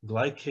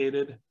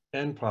glycated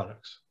end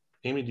products.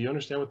 Amy, do you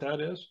understand what that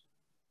is?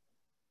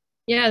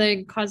 Yeah,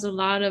 they cause a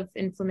lot of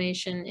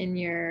inflammation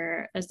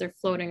in as they're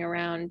floating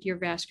around your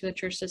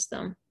vasculature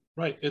system.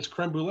 Right. It's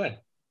creme brulee.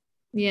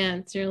 Yeah,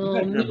 it's your You've little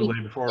had creme meat.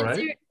 brulee before,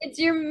 right? It's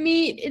your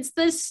meat. It's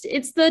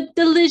the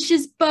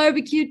delicious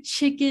barbecue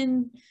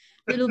chicken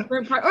little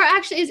burnt part. Or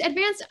actually, is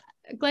advanced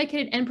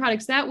glycated end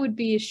products, that would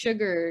be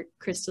sugar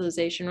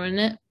crystallization, wouldn't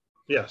it?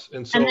 Yes. And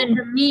And so, then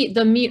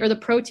the meat or the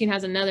protein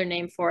has another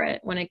name for it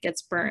when it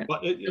gets burnt. but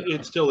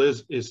it still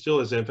is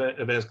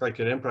advanced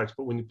glycated end products.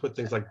 But when you put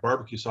things like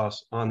barbecue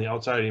sauce on the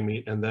outside of your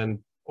meat and then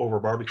over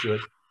barbecue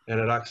it, and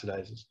it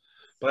oxidizes.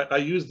 But I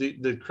use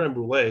the creme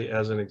brulee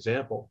as an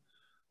example.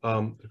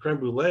 The creme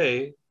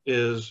brulee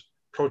is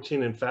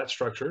protein and fat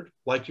structured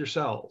like your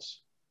cells.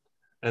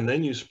 And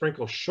then you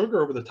sprinkle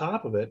sugar over the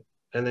top of it,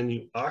 and then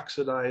you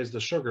oxidize the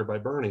sugar by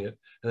burning it,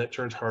 and it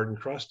turns hard and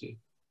crusty.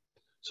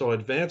 So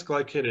advanced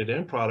glycated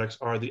end products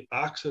are the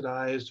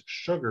oxidized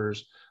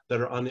sugars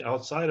that are on the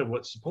outside of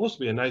what's supposed to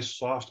be a nice,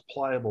 soft,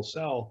 pliable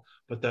cell,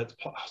 but that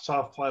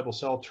soft, pliable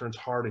cell turns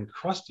hard and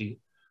crusty,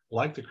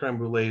 like the creme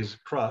brulee's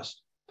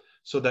crust,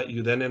 so that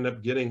you then end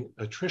up getting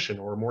attrition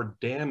or more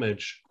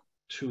damage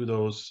to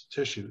those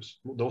tissues.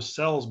 Those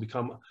cells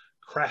become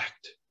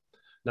cracked.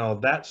 Now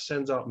that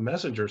sends out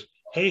messengers.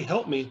 Hey,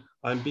 help me,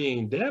 I'm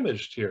being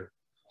damaged here.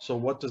 So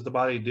what does the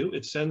body do?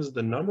 It sends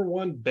the number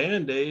one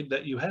Band-Aid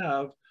that you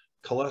have,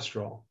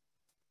 cholesterol.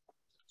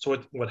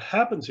 So what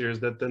happens here is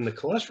that then the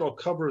cholesterol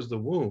covers the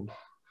wound,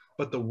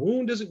 but the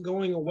wound isn't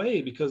going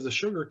away because the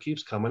sugar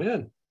keeps coming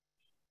in.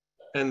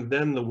 And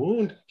then the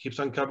wound keeps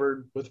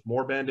uncovered with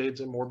more Band-Aids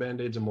and more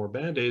Band-Aids and more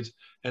Band-Aids,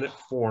 and it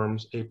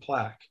forms a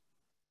plaque.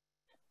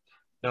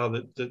 Now,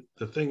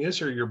 the thing is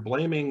here, you're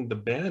blaming the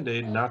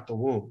Band-Aid, not the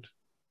wound.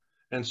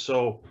 And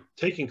so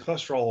taking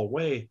cholesterol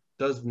away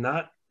does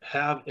not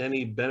have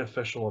any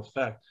beneficial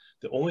effect.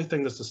 The only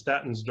thing that the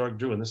statins drug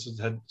do, and this has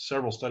had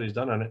several studies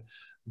done on it,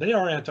 they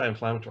are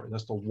anti-inflammatory.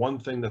 That's the one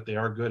thing that they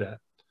are good at.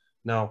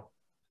 Now,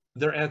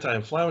 they're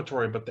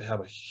anti-inflammatory, but they have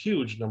a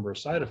huge number of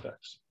side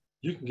effects.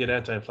 You can get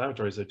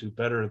anti-inflammatories that do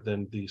better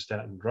than the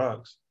statin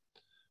drugs.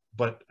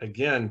 But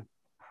again,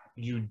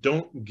 you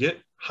don't get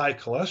high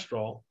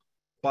cholesterol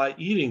by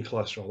eating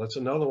cholesterol. That's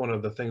another one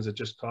of the things that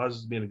just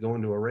causes me to go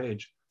into a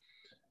rage.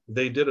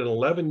 They did an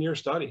 11-year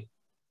study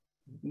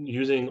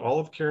using all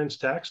of Karen's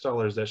tax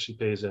dollars that she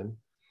pays in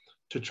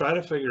to try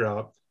to figure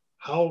out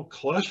how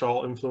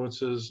cholesterol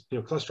influences,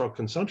 cholesterol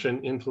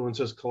consumption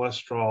influences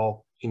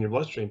cholesterol in your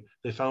bloodstream.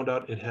 They found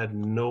out it had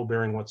no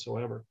bearing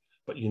whatsoever.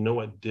 But you know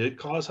what did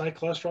cause high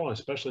cholesterol,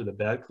 especially the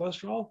bad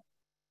cholesterol?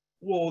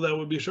 Well, that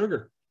would be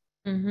sugar.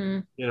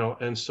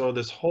 Mm-hmm. And so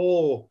this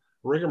whole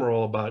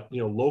rigmarole about,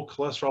 low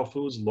cholesterol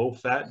foods, low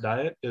fat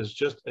diet is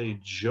just a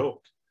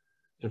joke.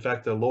 In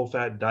fact, the low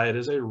fat diet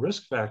is a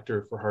risk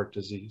factor for heart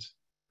disease.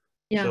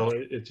 Yeah. So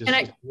it's just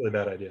a really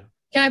bad idea.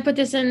 Can I put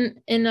this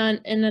in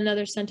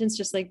another sentence,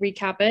 just like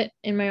recap it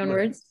in my own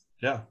words?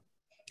 Yeah.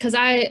 Because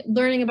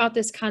learning about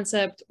this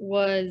concept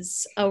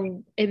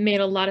it made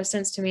a lot of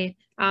sense to me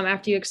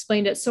after you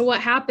explained it. So what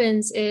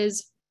happens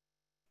is,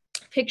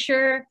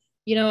 picture,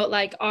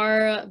 like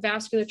our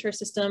vasculature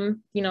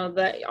system,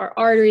 our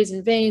arteries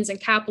and veins and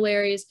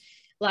capillaries,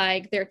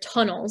 like they're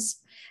tunnels.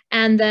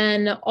 And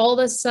then all of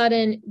a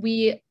sudden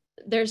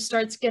there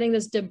starts getting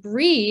this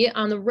debris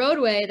on the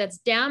roadway that's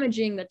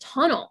damaging the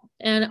tunnel.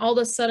 And all of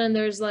a sudden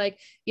there's like,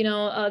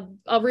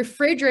 a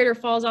refrigerator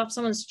falls off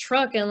someone's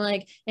truck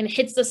and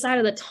hits the side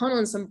of the tunnel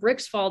and some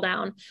bricks fall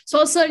down. So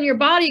all of a sudden your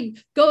body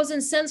goes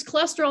and sends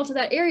cholesterol to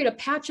that area to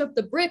patch up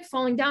the brick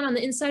falling down on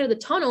the inside of the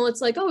tunnel.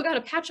 It's like, oh, we got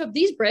to patch up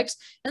these bricks.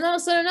 And then all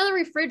of a sudden another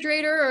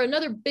refrigerator or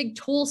another big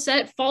tool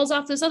set falls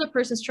off this other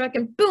person's truck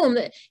and boom,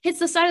 it hits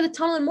the side of the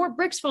tunnel and more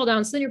bricks fall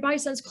down. So then your body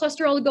sends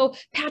cholesterol to go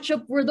patch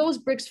up where those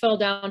bricks fell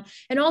down.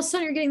 And all of a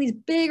sudden you're getting these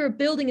bigger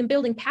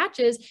building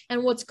patches.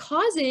 And what's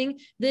causing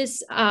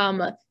this,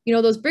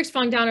 those bricks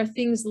falling down are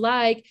things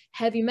like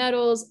heavy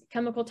metals,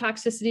 chemical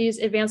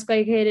toxicities, advanced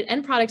glycated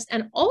end products,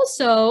 and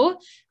also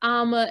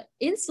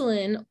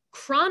insulin,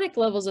 chronic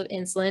levels of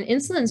insulin.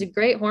 Insulin is a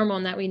great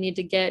hormone that we need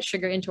to get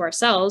sugar into our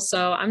cells.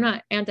 So I'm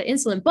not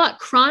anti-insulin, but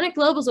chronic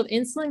levels of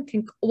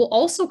insulin will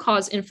also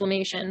cause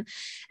inflammation.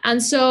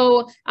 And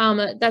so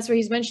that's what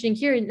he's mentioning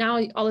here. Now,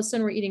 all of a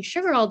sudden we're eating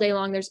sugar all day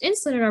long. There's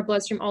insulin in our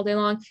bloodstream all day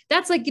long.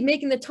 That's like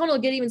making the tunnel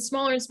get even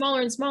smaller and smaller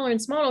and smaller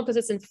and smaller because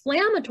it's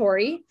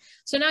inflammatory.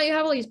 So now you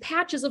have all these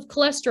patches of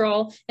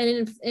cholesterol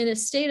and in a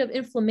state of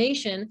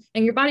inflammation,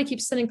 and your body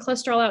keeps sending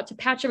cholesterol out to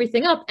patch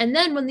everything up. And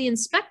then when the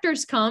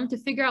inspectors come to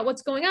figure out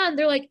what's going on,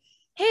 they're like,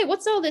 hey,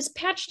 what's all this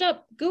patched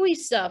up gooey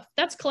stuff?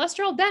 That's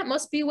cholesterol. That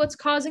must be what's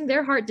causing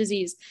their heart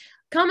disease.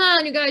 Come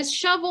on, you guys,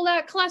 shovel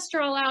that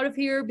cholesterol out of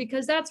here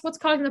because that's what's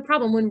causing the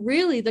problem, when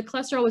really the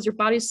cholesterol was your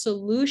body's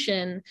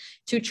solution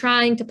to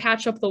trying to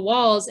patch up the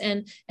walls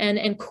and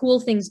cool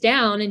things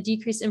down and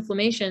decrease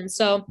inflammation.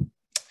 So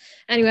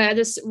anyway,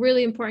 this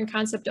really important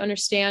concept to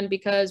understand,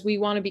 because we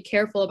want to be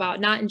careful about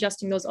not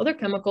ingesting those other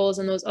chemicals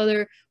and those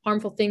other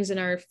harmful things in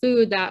our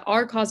food that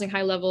are causing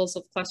high levels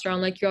of cholesterol.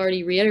 And like you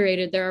already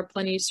reiterated, there are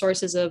plenty of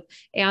sources of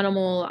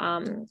animal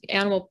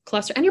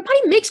cholesterol, and your body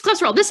makes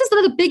cholesterol. This is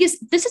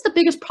the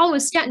biggest problem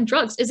with statin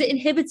drugs, is it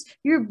inhibits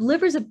your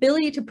liver's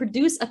ability to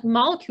produce a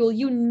molecule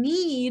you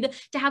need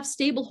to have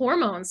stable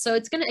hormones. So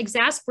it's going to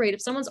exacerbate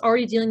if someone's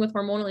already dealing with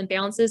hormonal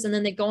imbalances and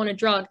then they go on a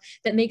drug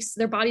that makes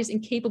their bodies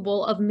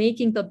incapable of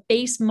making the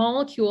base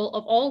molecule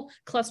of all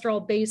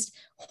cholesterol-based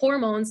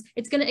hormones.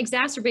 It's going to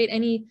exacerbate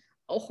any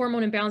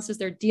hormone imbalances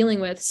they're dealing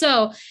with.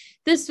 So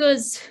that's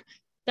just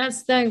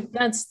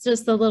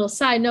a little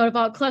side note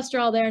about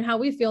cholesterol there and how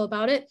we feel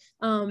about it.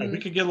 We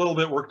could get a little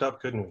bit worked up,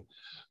 couldn't we?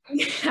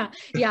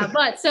 Yeah.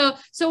 But so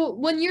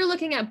when you're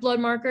looking at blood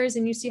markers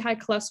and you see high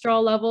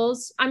cholesterol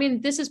levels, I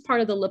mean, this is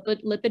part of the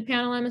lipid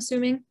panel, I'm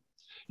assuming.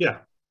 Yeah.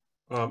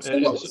 What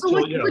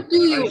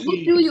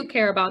do you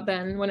care about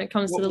then when it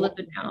comes to the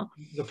lipid panel?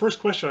 The first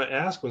question I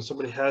ask when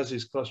somebody has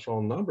these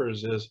cholesterol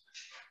numbers is,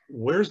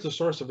 where's the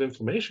source of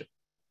inflammation?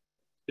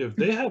 If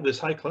they have this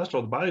high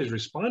cholesterol, the body is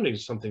responding to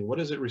something. What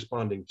is it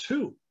responding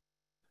to?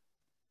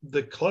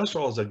 The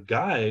cholesterol is a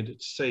guide to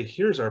say,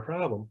 here's our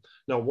problem.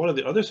 Now, one of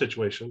the other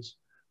situations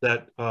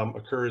that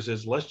occurs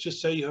is, let's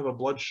just say you have a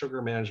blood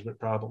sugar management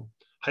problem,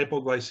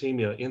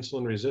 hypoglycemia,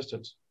 insulin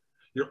resistance.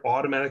 You're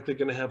automatically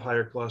going to have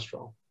higher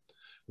cholesterol.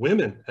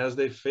 Women, as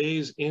they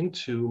phase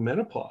into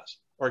menopause,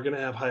 are going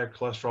to have higher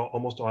cholesterol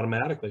almost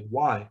automatically.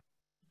 Why?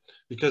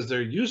 Because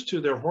they're used to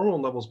their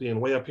hormone levels being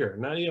way up here.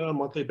 Now, on a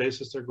monthly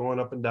basis, they're going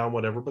up and down,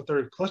 whatever, but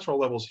their cholesterol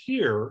levels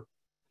here,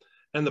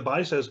 and the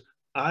body says,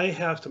 I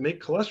have to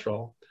make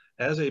cholesterol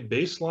as a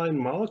baseline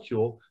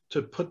molecule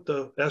to put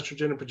the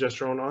estrogen and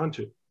progesterone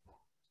onto.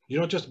 You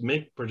don't just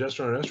make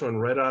progesterone and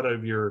estrogen right out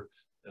of your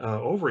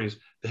ovaries.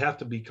 They have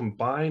to be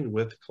combined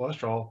with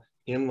cholesterol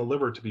in the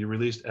liver to be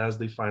released as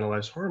the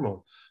finalized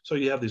hormone. So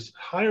you have these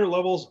higher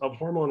levels of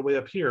hormone way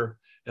up here,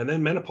 and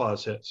then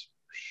menopause hits.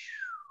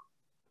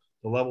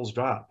 The levels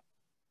drop.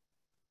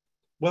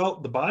 Well,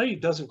 the body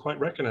doesn't quite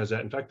recognize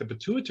that. In fact, the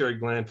pituitary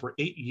gland for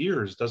 8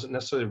 years doesn't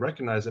necessarily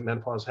recognize that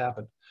menopause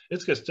happened.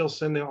 It's going to still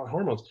send out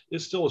hormones.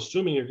 It's still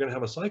assuming you're going to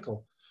have a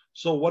cycle.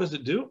 So what does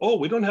it do? Oh,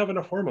 we don't have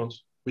enough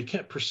hormones. We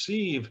can't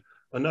perceive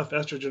enough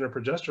estrogen or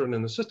progesterone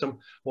in the system.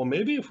 Well,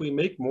 maybe if we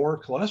make more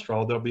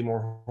cholesterol, there'll be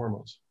more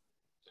hormones.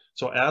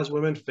 So as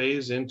women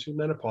phase into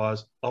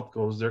menopause, up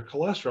goes their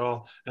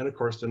cholesterol. And of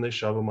course, then they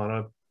shove them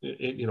on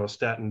a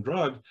statin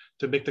drug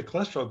to make the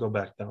cholesterol go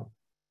back down.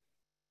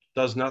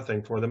 Does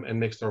nothing for them and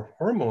makes their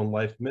hormone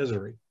life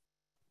misery.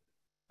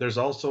 There's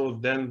also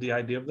then the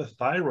idea of the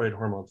thyroid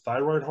hormone.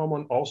 Thyroid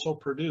hormone also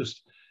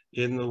produced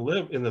in the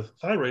the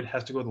thyroid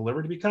has to go to the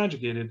liver to be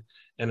conjugated,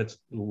 and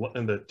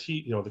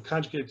the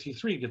conjugated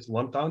T3 gets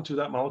lumped onto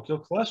that molecule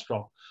of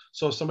cholesterol.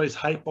 So if somebody's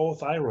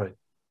hypothyroid,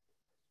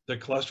 their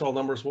cholesterol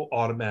numbers will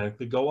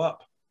automatically go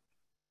up.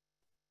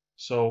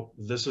 So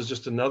this is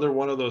just another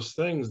one of those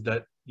things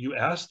that you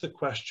ask the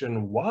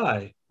question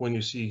why when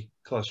you see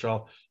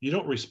cholesterol. You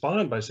don't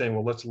respond by saying,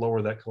 well, let's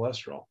lower that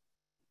cholesterol.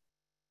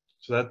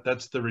 So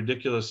that's the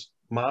ridiculous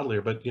model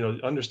here. But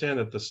understand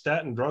that the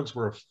statin drugs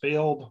were a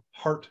failed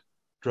heart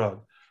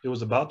drug. It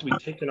was about to be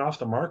taken off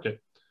the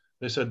market.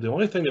 They said the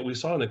only thing that we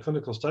saw in the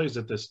clinical studies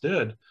that this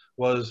did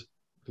was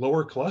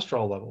lower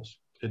cholesterol levels.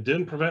 It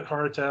didn't prevent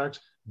heart attacks,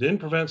 didn't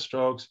prevent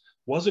strokes,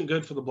 wasn't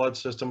good for the blood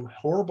system,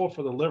 horrible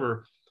for the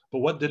liver. But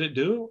what did it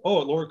do?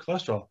 Oh, it lowered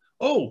cholesterol.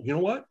 Oh, you know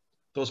what?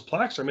 Those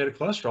plaques are made of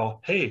cholesterol.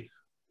 Hey,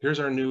 here's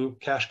our new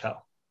cash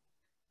cow.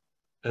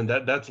 And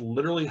that's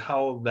literally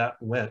how that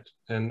went.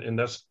 And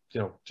that's,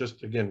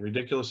 just again,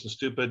 ridiculous and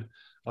stupid.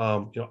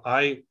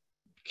 I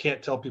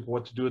can't tell people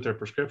what to do with their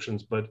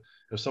prescriptions, but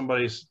if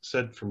somebody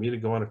said for me to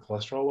go on a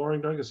cholesterol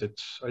lowering drug, I said,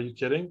 are you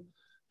kidding?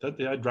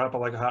 I'd drop it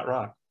like a hot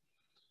rock.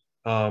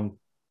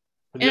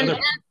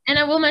 And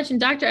I will mention,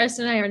 Dr.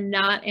 Essen and I are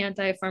not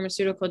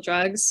anti-pharmaceutical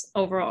drugs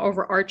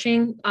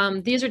overarching.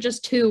 These are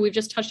just two. We've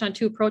just touched on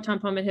two proton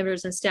pump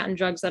inhibitors and statin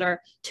drugs that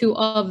are two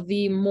of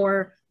the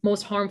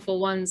most harmful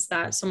ones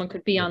that someone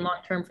could be on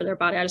long-term for their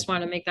body. I just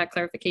wanted to make that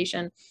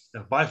clarification.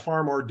 Yeah, by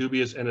far more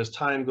dubious. And as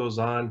time goes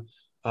on,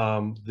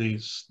 the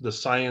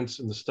science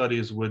and the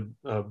studies would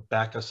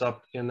back us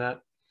up in that.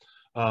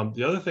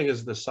 The other thing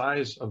is the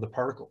size of the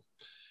particle.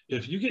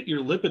 If you get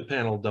your lipid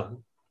panel done,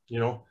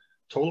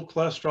 total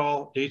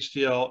cholesterol,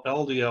 HDL,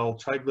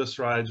 LDL,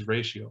 triglycerides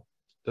ratio.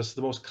 That's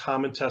the most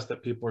common test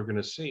that people are going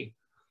to see.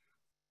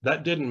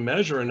 That didn't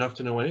measure enough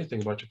to know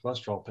anything about your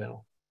cholesterol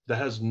panel. That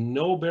has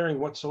no bearing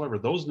whatsoever.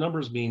 Those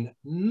numbers mean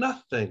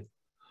nothing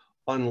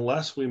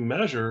unless we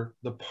measure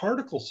the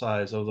particle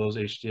size of those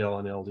HDL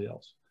and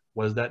LDLs.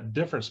 What does that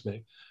difference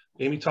make?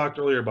 Amy talked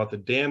earlier about the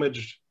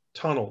damaged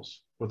tunnels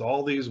with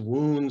all these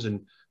wounds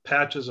and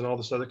patches and all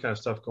this other kind of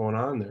stuff going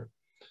on there.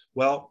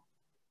 Well,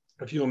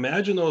 if you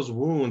imagine those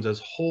wounds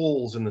as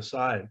holes in the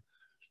side,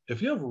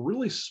 if you have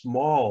really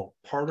small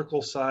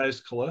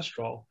particle-sized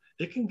cholesterol,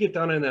 it can get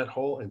down in that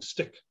hole and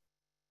stick.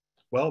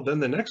 Well, then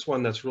the next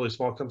one that's really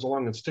small comes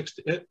along and sticks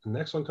to it. The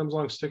next one comes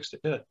along and sticks to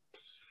it.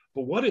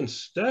 But what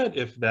instead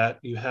if that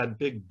you had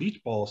big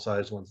beach ball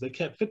size ones? They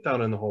can't fit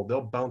down in the hole.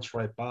 They'll bounce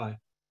right by.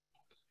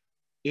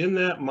 In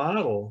that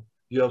model,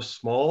 you have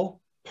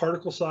small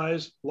particle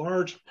size,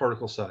 large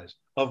particle size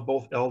of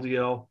both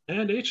LDL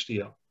and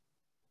HDL.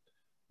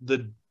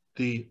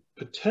 The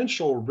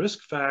potential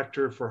risk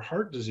factor for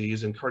heart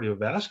disease and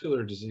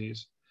cardiovascular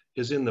disease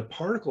is in the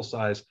particle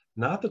size,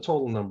 not the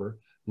total number,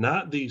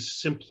 not the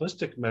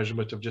simplistic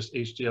measurement of just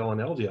HDL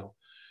and LDL.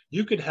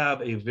 You could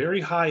have a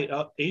very high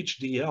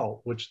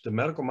HDL, which the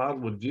medical model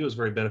would view as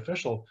very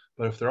beneficial,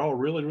 but if they're all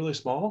really, really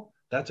small,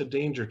 that's a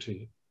danger to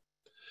you.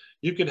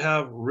 You could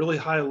have really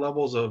high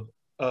levels of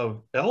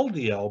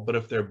LDL, but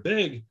if they're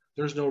big,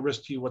 there's no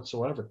risk to you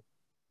whatsoever.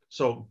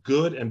 So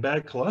good and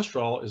bad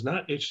cholesterol is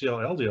not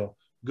HDL, LDL.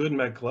 Good and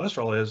bad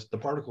cholesterol is the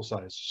particle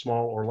size,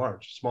 small or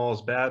large. Small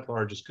is bad,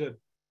 large is good.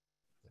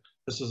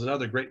 This is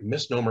another great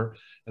misnomer.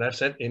 And I've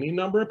sent any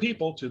number of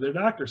people to their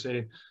doctor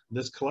saying,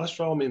 this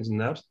cholesterol means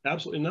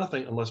absolutely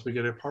nothing unless we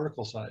get a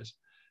particle size.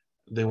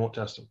 They won't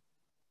test them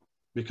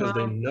because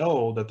they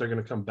know that they're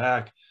going to come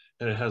back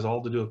and it has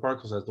all to do with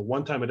particle size. The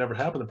one time it ever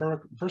happened, the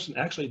person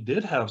actually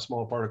did have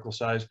small particle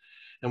size,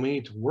 and we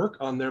need to work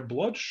on their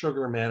blood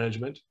sugar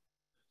management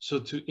so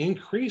to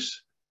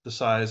increase the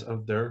size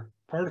of their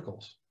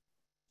particles.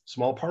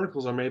 Small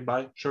particles are made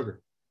by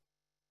sugar.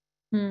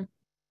 Wow.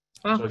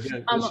 So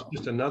again, this is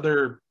just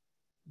another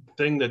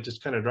thing that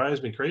just kind of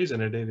drives me crazy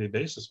on a day-to-day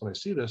basis when I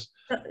see this,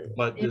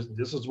 but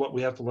this is what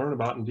we have to learn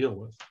about and deal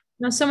with.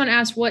 Now, someone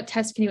asked, what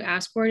test can you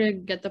ask for to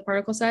get the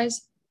particle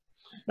size?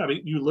 I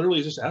mean, you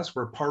literally just ask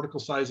for a particle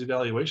size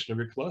evaluation of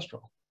your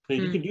cholesterol. I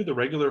mean, you can do the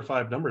regular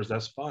 5 numbers,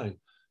 that's fine.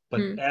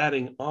 But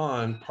adding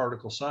on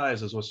particle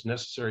size is what's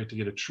necessary to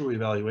get a true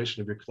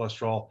evaluation of your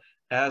cholesterol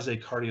as a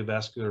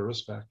cardiovascular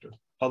risk factor.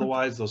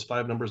 Otherwise, those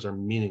 5 numbers are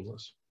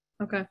meaningless.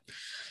 Okay.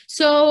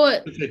 So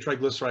okay,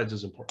 triglycerides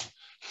is important.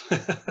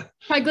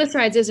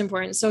 Triglycerides is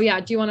important. So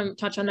yeah, do you want to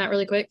touch on that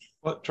really quick?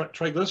 Well,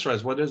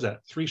 triglycerides, what is that?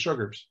 3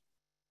 sugars.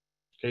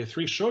 Okay,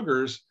 3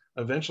 sugars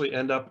eventually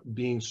end up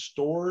being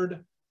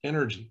stored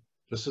energy.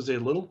 This is a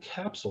little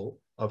capsule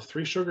of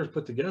 3 sugars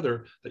put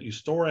together that you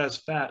store as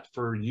fat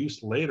for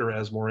use later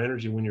as more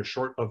energy when you're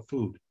short of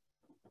food,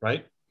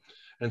 right?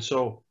 And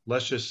so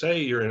let's just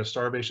say you're in a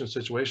starvation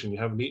situation, you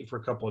haven't eaten for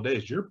a couple of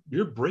days,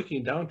 you're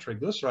breaking down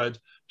triglycerides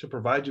to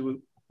provide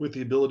you with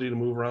the ability to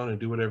move around and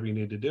do whatever you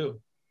need to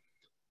do.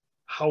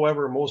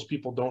 However, most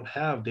people don't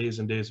have days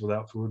and days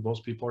without food.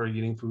 Most people are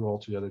eating food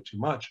altogether too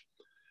much.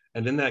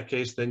 And in that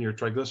case, then your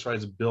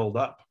triglycerides build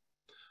up.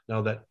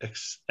 Now that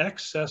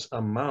excess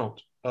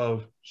amount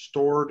of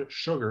stored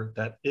sugar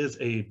that is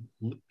a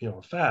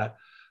fat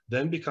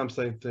then becomes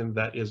something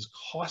that is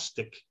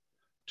caustic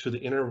to the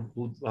inner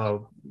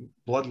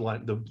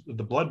bloodline.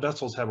 The blood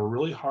vessels have a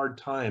really hard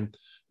time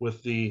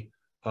with the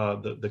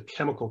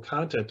chemical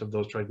content of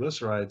those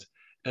triglycerides,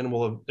 and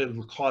it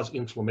will cause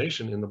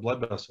inflammation in the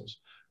blood vessels.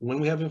 When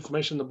we have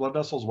inflammation in the blood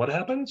vessels, what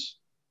happens?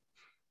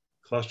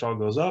 Cholesterol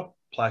goes up,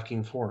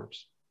 plaquing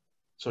forms.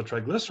 So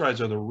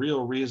triglycerides are the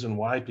real reason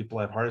why people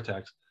have heart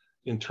attacks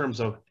in terms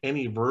of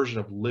any version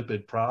of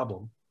lipid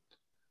problem,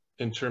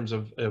 in terms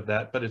of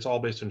that, but it's all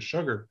based on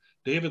sugar.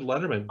 David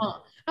Letterman.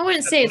 I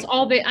wouldn't say it's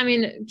all based. I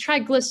mean,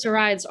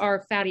 triglycerides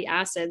are fatty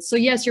acids. So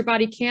yes, your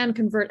body can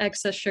convert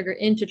excess sugar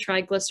into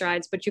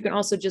triglycerides, but you can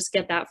also just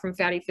get that from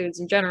fatty foods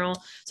in general.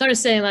 So I'm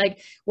just saying,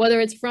 like, whether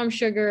it's from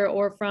sugar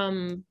or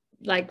from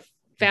like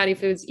fatty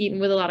foods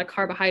eaten with a lot of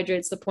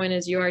carbohydrates, the point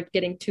is you are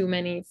getting too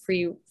many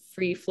free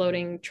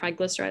floating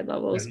triglyceride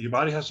levels. Yeah, your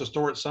body has to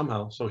store it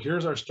somehow. So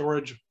here's our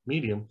storage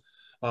medium.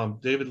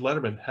 David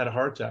Letterman had a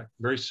heart attack,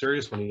 very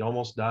serious one. He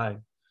almost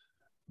died.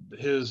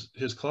 His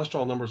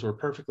cholesterol numbers were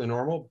perfectly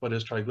normal, but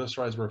his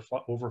triglycerides were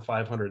over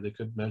 500. They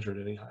couldn't measure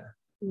it any higher.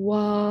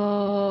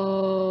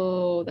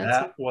 Whoa.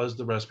 That was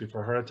the recipe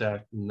for a heart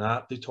attack,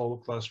 not the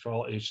total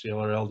cholesterol, HDL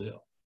or LDL.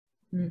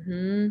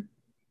 Mm-hmm.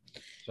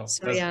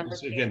 So yeah,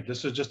 again,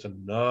 this is just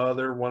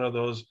another one of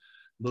those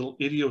little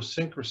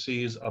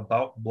idiosyncrasies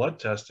about blood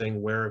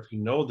testing where if you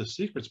know the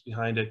secrets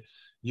behind it,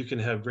 you can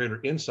have greater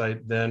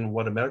insight than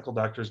what a medical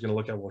doctor is going to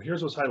look at. Well,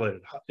 here's what's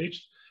highlighted.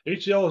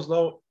 HDL is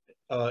low,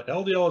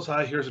 LDL is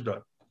high, here's a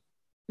drug.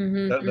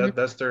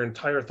 That's their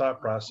entire thought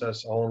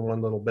process all in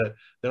one little bit.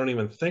 They don't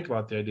even think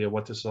about the idea of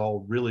what this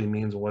all really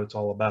means and what it's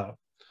all about.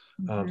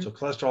 So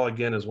cholesterol,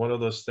 again, is one of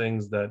those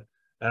things that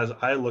as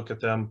I look at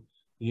them,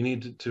 you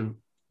need to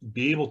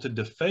be able to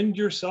defend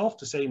yourself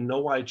to say,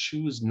 no, I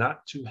choose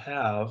not to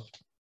have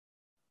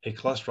a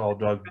cholesterol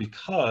drug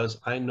because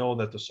I know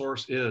that the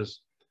source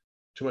is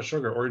too much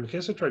sugar, or in the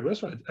case of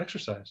triglycerides,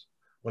 exercise.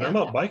 When I'm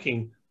out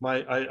biking,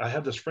 I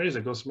have this phrase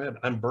that goes to my head,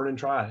 I'm burning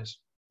tries.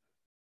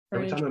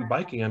 Every time I'm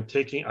biking,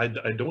 I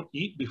don't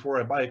eat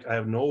before I bike. I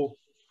have no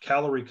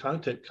calorie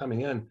content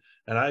coming in.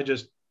 And I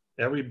just,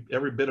 every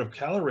bit of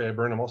calorie I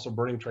burn, I'm also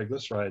burning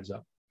triglycerides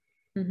up.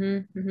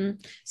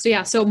 So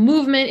yeah, so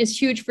movement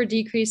is huge for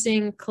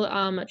decreasing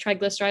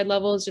triglyceride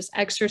levels. Just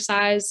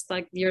exercise,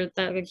 like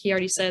he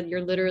already said,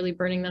 you're literally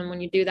burning them when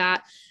you do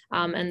that.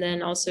 And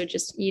then also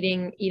just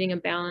eating a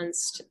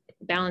balanced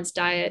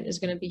diet is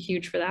going to be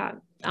huge for that.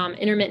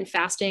 Intermittent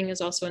fasting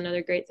is also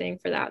another great thing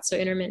for that. So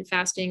intermittent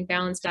fasting,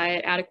 balanced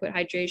diet, adequate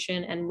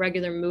hydration, and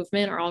regular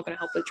movement are all going to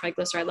help with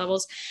triglyceride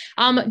levels.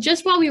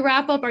 Just while we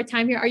wrap up our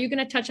time here, are you going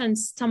to touch on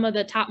some of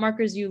the top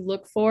markers you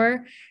look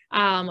for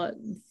we've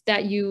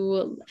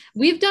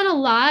done a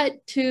lot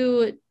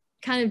to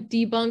kind of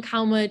debunk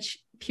how much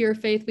pure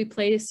faith we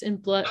place in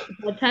blood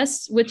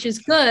tests, which is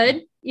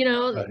good. You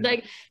know,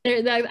 right.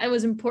 It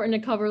was important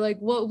to cover, like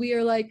what we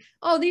are like,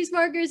 oh, these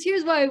markers,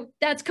 here's why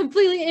that's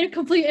completely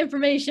incomplete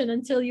information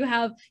until you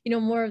have, you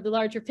know, more of the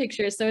larger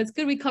picture. So it's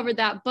good we covered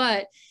that.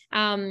 But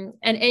and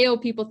AO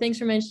people, thanks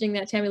for mentioning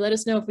that, Tammy. Let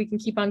us know if we can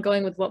keep on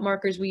going with what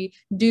markers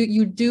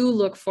you do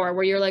look for,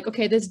 where you're like,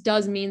 okay, this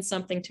does mean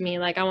something to me.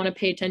 Like, I want to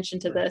pay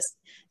attention to this.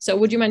 So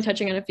would you mind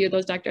touching on a few of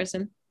those, Dr.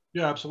 Essen?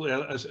 Yeah, absolutely.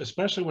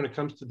 Especially when it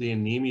comes to the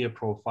anemia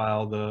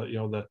profile,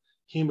 the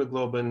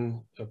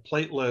hemoglobin,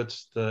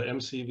 platelets, the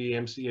MCV,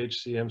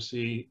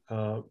 MCHC,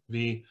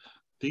 MCV.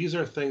 These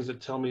are things that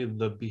tell me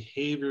the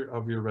behavior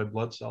of your red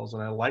blood cells,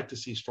 and I like to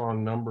see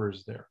strong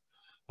numbers there.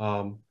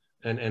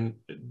 And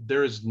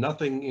there is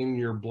nothing in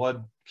your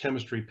blood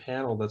chemistry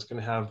panel that's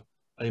going to have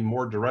a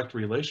more direct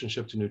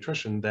relationship to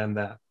nutrition than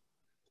that.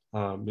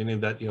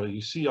 Meaning that,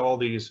 you see all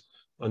these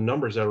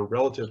numbers that are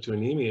relative to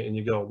anemia, and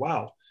you go,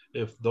 wow,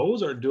 if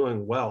those are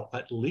doing well,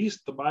 at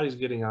least the body's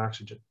getting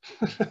oxygen.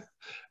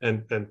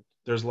 and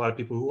there's a lot of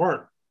people who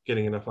aren't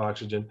getting enough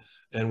oxygen,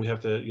 and we have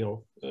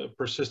to,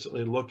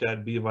 persistently look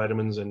at B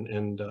vitamins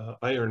and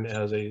iron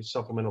as a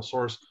supplemental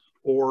source.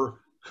 Or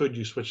could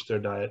you switch their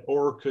diet?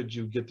 Or could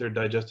you get their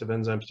digestive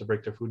enzymes to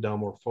break their food down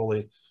more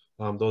fully?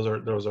 Those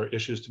are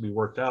issues to be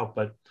worked out.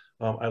 But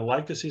I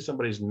like to see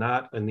somebody's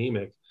not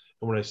anemic.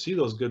 And when I see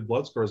those good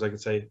blood scores, I can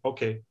say,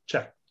 okay,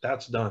 check,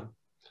 that's done.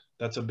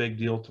 That's a big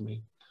deal to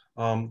me.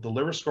 The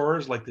liver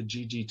scores like the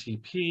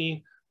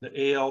GGTP,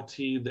 the ALT,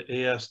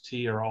 the AST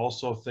are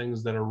also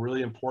things that are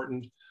really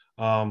important.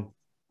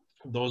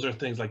 Those are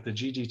things like the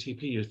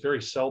GGTP. You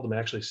very seldom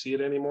actually see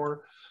it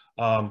anymore.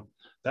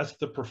 That's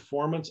the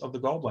performance of the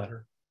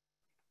gallbladder.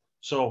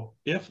 So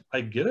if I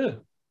get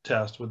a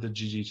test with the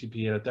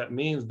GGTP in it, that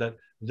means that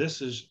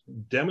this is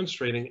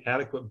demonstrating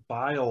adequate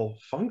bile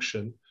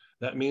function.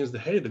 That means that,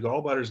 hey, the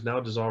gallbladder is now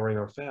dissolving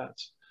our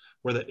fats.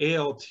 Where the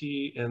ALT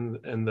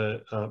and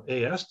the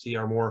AST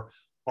are more,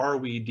 are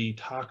we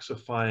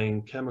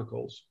detoxifying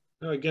chemicals?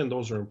 Now, again,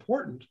 those are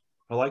important.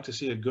 I like to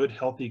see a good,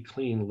 healthy,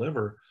 clean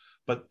liver,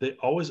 but they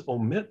always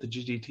omit the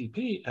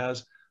GGTP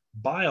as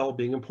bile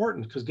being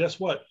important, because guess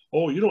what?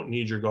 Oh, you don't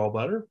need your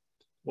gallbladder.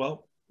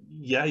 Well,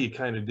 yeah, you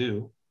kind of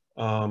do.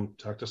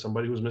 Talk to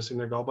somebody who's missing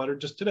their gallbladder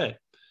just today.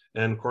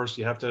 And of course,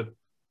 you have to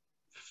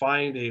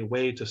find a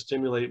way to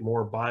stimulate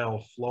more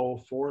bile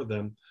flow for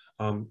them.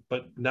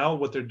 But now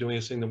what they're doing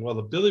is saying that, well,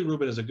 the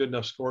bilirubin is a good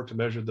enough score to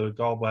measure the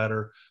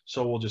gallbladder,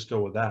 so we'll just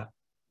go with that.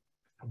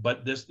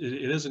 But it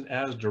isn't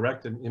as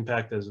direct an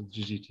impact as the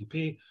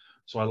GGTP,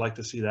 so I like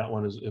to see that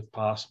one if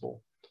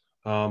possible.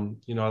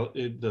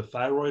 The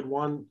thyroid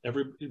one,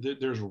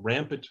 there's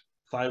rampant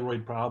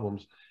thyroid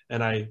problems,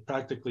 and I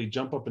practically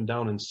jump up and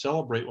down and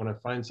celebrate when I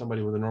find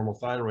somebody with a normal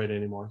thyroid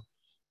anymore.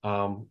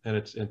 And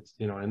it's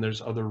and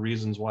there's other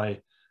reasons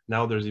why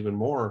now there's even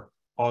more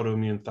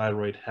autoimmune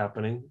thyroid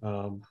happening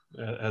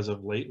as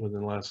of late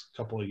within the last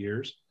couple of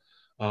years.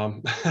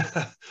 Okay,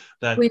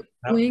 yeah.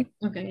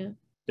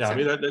 Yeah,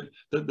 sorry. I mean,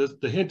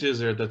 the hint is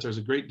there that there's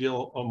a great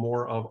deal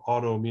more of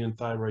autoimmune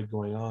thyroid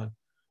going on,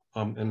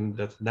 and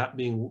that's not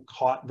being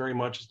caught very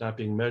much. It's not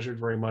being measured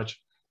very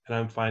much, and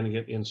I'm finding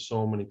it in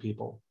so many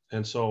people.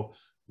 And so,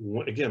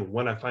 again,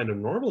 when I find a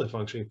normally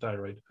functioning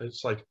thyroid,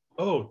 it's like,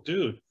 oh,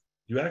 dude,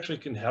 you actually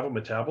can have a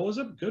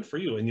metabolism. Good for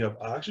you, and you have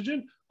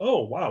oxygen.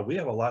 Oh, wow, we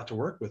have a lot to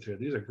work with here.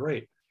 These are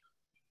great.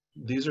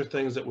 These are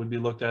things that would be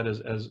looked at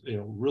as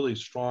really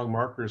strong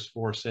markers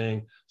for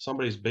saying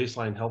somebody's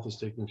baseline health is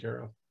taken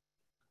care of.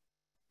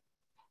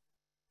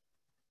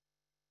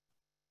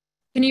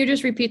 Can you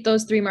just repeat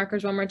those three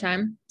markers one more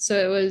time? So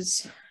it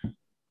was,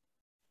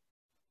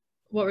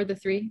 what were the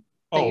three?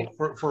 Oh,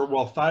 for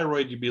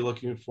thyroid, you'd be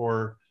looking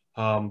for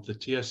the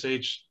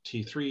TSH,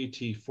 T3,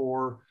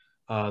 T4,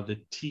 the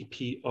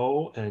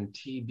TPO and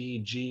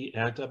TBG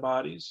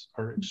antibodies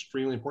are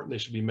extremely important. They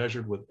should be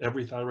measured with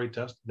every thyroid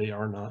test. They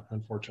are not,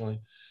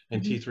 unfortunately.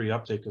 And T3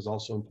 uptake is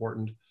also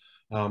important.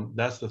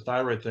 That's the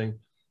thyroid thing.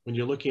 When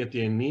you're looking at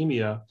the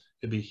anemia,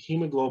 it'd be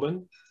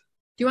hemoglobin.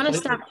 Do you want to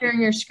stop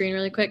sharing your screen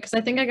really quick? Because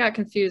I think I got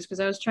confused because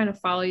I was trying to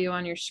follow you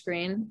on your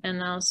screen,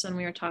 and all of a sudden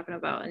we were talking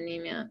about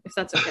anemia, if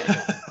that's okay.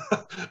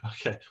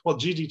 Okay. Well,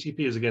 GGTP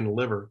is, again,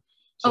 liver.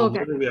 So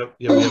liver, we have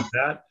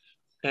that.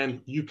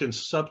 And you can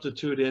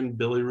substitute in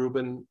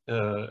bilirubin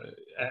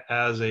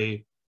as or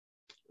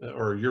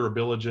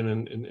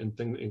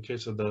urobilinogen in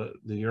case of the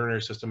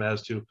urinary system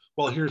as to,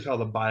 well, here's how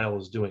the bile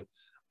is doing.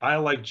 I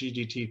like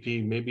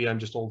GGTP. Maybe I'm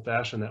just old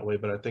fashioned that way,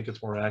 but I think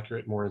it's more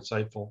accurate, more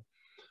insightful.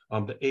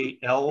 The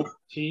ALT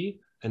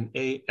and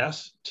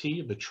AST,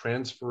 the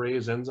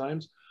transferase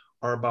enzymes,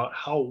 are about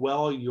how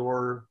well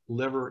your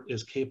liver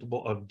is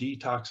capable of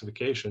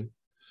detoxification.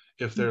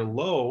 If they're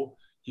low,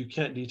 you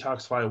can't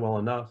detoxify well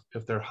enough.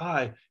 If they're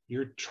high,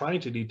 you're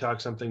trying to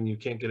detox something, you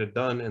can't get it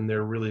done, and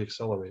they're really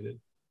accelerated.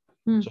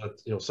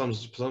 So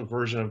some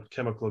version of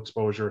chemical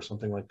exposure or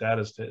something like that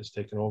is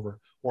taken over,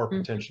 or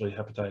potentially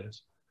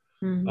hepatitis.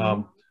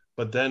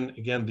 But then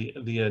again,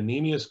 the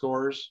anemia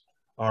scores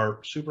are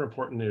super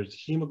important. There's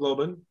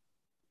hemoglobin,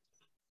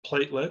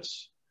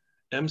 platelets,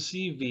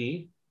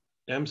 MCV,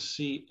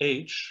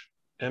 MCH,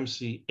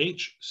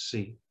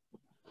 MCHC.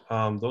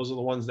 Those are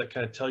the ones that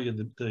kind of tell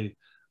you the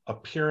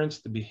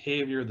appearance, the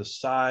behavior, the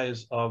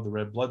size of the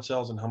red blood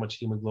cells, and how much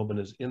hemoglobin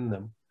is in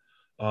them.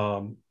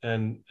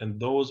 And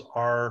those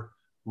are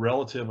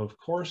relative, of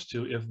course,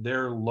 to if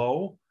they're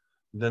low,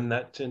 then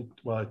that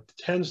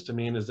tends to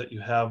mean is that you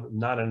have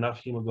not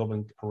enough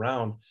hemoglobin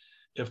around.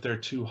 If they're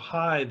too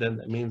high, then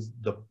that means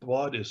the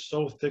blood is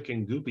so thick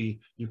and goopy,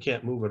 you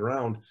can't move it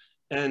around,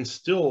 and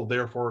still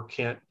therefore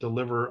can't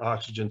deliver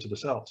oxygen to the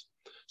cells.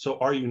 So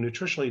are you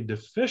nutritionally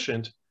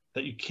deficient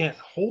that you can't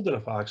hold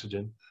enough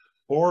oxygen?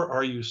 Or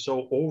are you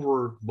so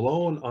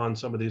overblown on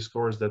some of these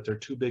scores that they're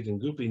too big and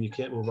goopy and you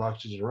can't move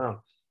oxygen around?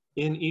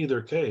 In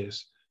either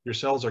case, your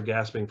cells are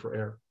gasping for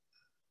air.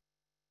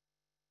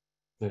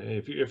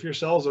 If your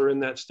cells are in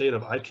that state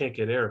of I can't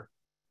get air,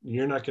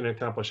 you're not going to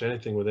accomplish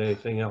anything with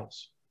anything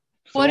else.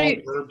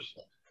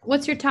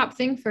 What's your top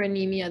thing for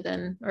anemia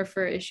then, or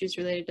for issues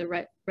related to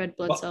red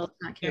blood cells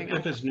not carrying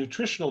if it's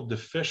nutritional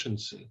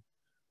deficiency,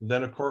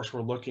 then of course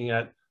we're looking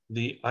at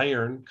the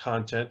iron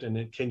content,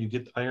 and can you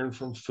get iron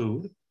from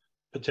food?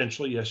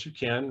 Potentially, yes, you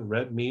can.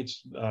 Red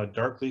meats,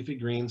 dark leafy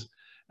greens,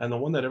 and the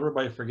one that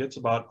everybody forgets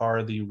about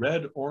are the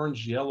red,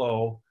 orange,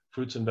 yellow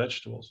fruits and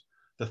vegetables.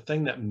 The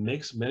thing that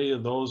makes many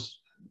of those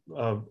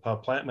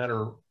plant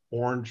matter red,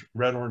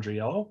 orange, or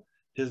yellow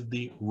is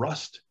the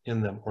rust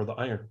in them, or the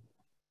iron.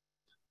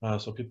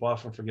 So people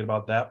often forget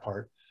about that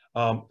part.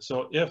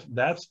 So if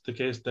that's the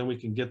case, then we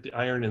can get the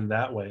iron in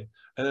that way.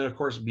 And then of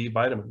course, B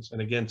vitamins.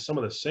 And again, some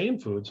of the same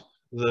foods,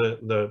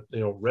 the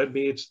red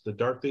meats, the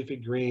dark leafy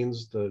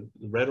greens, the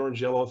red,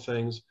 orange, yellow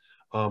things,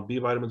 B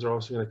vitamins are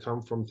also going to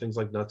come from things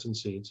like nuts and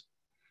seeds.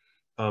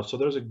 So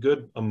there's a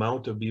good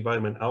amount of B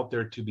vitamin out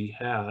there to be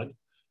had.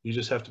 You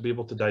just have to be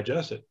able to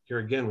digest it. Here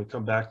again, we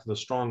come back to the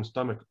strong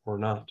stomach or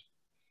not.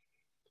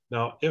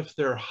 Now, if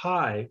they're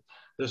high,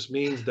 this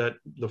means that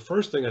the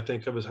first thing I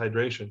think of is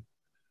hydration.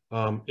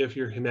 If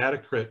your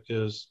hematocrit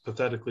is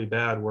pathetically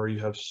bad, where you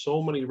have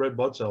so many red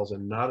blood cells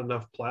and not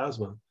enough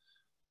plasma,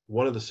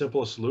 one of the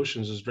simplest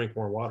solutions is drink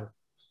more water.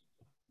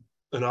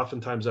 And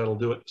oftentimes that'll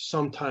do it.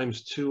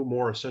 Sometimes too,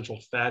 more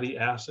essential fatty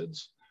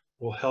acids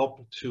will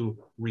help to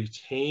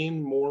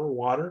retain more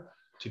water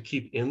to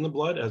keep in the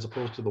blood, as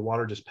opposed to the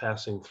water just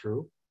passing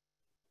through.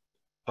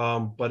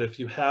 But if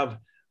you have,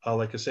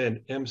 like I say,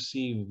 an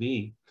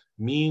MCV,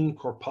 mean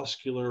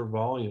corpuscular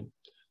volume,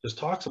 this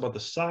talks about the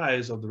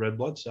size of the red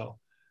blood cell.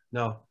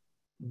 Now,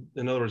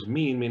 in other words,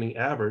 mean meaning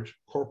average,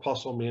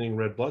 corpuscle meaning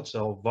red blood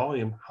cell,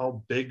 volume,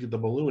 how big the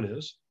balloon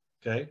is,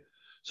 okay?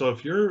 So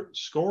if your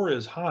score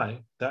is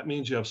high, that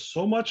means you have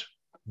so much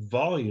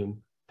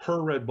volume per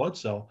red blood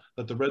cell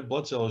that the red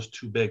blood cell is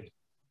too big.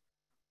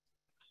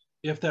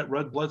 If that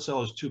red blood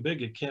cell is too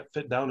big, it can't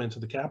fit down into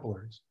the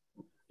capillaries.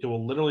 It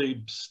will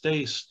literally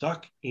stay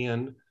stuck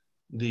in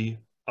the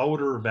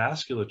outer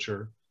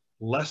vasculature,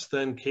 less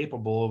than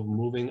capable of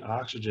moving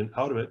oxygen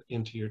out of it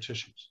into your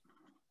tissues.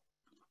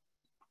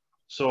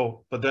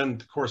 So, but then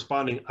the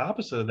corresponding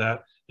opposite of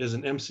that is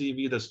an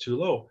MCV that's too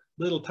low.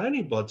 Little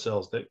tiny blood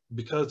cells that,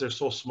 because they're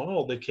so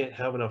small, they can't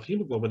have enough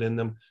hemoglobin in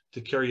them to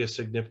carry a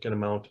significant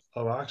amount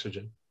of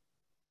oxygen.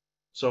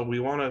 So we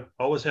want to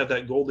always have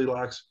that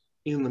Goldilocks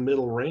in the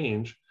middle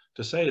range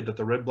to say that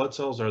the red blood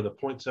cells are the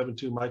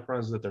 0.72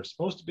 microns that they're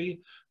supposed to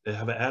be. They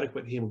have an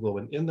adequate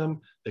hemoglobin in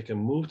them. They can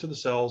move to the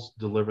cells,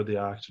 deliver the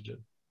oxygen.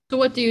 So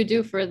what do you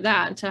do for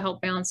that to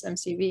help balance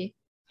MCV?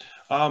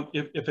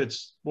 If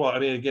it's, well, I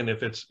mean, again,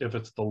 if it's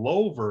the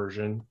low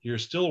version, you're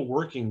still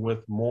working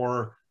with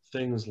more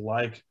things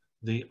like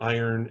the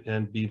iron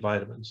and B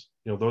vitamins.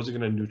 You know, those are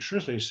going to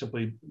nutritionally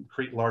simply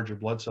create larger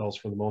blood cells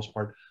for the most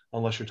part,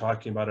 unless you're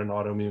talking about an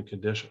autoimmune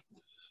condition.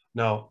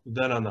 Now,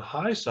 then on the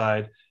high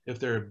side, if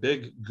they're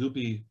big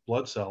goopy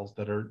blood cells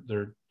that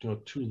are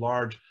too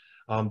large,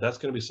 that's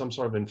going to be some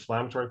sort of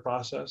inflammatory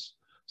process.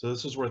 So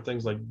this is where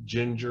things like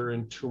ginger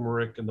and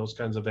turmeric and those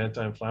kinds of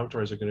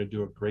anti-inflammatories are going to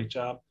do a great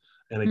job.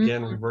 And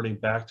again, reverting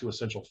back to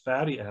essential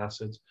fatty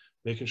acids,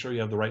 making sure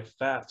you have the right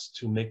fats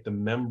to make the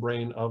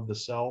membrane of the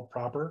cell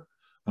proper.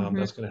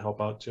 That's going to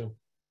help out too.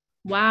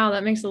 Wow,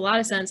 that makes a lot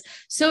of sense.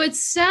 So it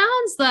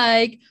sounds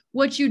like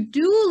what you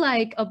do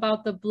like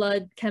about the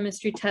blood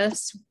chemistry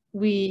tests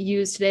we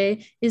use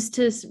today is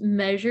to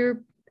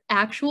measure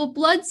actual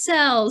blood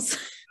cells.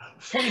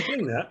 Funny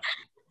thing that.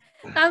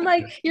 I'm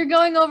like, you're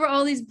going over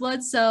all these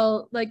blood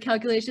cell like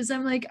calculations.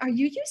 I'm like, are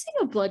you using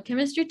a blood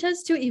chemistry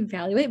test to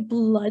evaluate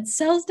blood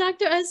cells,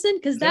 Dr. Essen?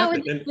 Because that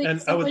would make and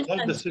so I would much love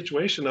sense. the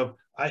situation of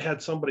I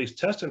had somebody's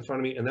test in front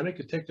of me, and then I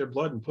could take their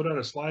blood and put it on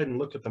a slide and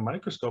look at the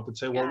microscope and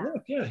say, well,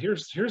 look, yeah,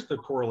 here's the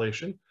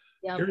correlation.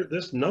 Yep. Here,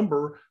 this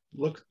number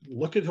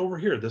look at over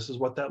here. This is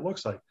what that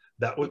looks like.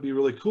 That would be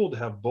really cool to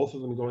have both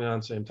of them going on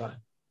at the same time.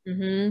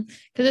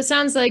 Because it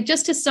sounds like,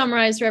 just to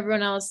summarize for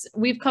everyone else,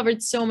 we've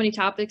covered so many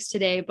topics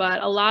today,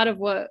 but a lot of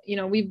what,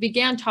 we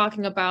began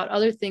talking about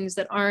other things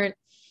that aren't,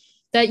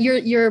 that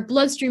your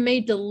bloodstream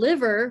may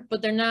deliver,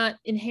 but they're not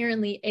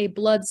inherently a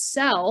blood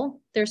cell.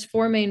 There's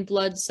 4 main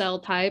blood cell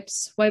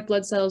types: white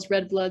blood cells,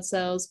 red blood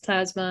cells,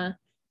 plasma,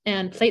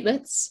 and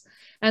platelets.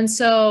 And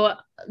so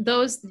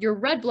your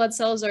red blood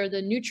cells are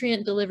the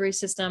nutrient delivery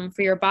system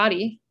for your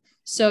body.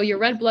 So your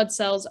red blood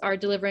cells are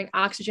delivering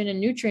oxygen and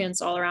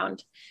nutrients all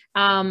around.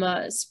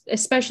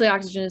 Especially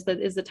oxygen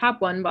is the top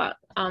one, but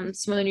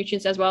some other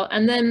nutrients as well.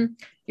 And then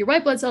your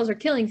white blood cells are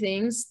killing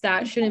things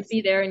that shouldn't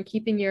be there and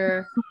keeping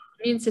your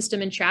immune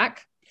system in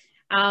check.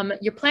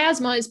 Your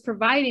plasma is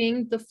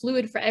providing the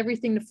fluid for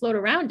everything to float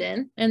around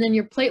in. And then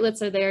your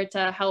platelets are there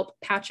to help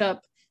patch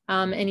up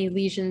any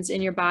lesions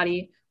in your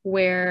body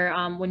where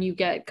when you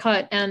get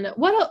cut. And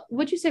what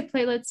would you say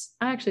platelets?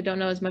 I actually don't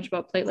know as much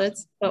about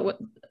platelets, but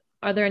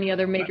are there any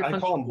other major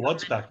functions? I call them blood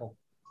spackle.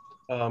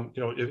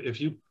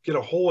 If you get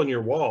a hole in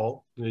your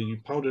wall, you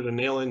pounded a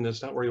nail in,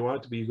 that's not where you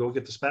want it to be, you go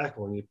get the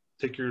spackle and you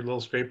take your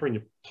little scraper and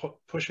you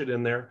push it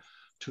in there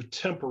to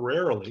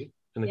temporarily,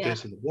 in the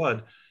case of the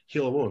blood,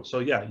 heal a wound. So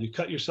yeah, you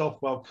cut yourself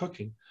while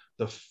cooking.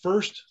 The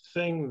first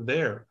thing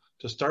there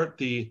to start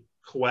the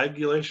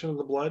coagulation of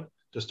the blood,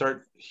 to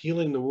start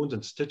healing the wounds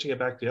and stitching it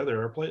back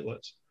together, are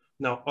platelets.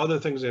 Now, other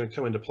things are going to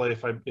come into play.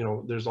 If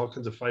there's all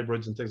kinds of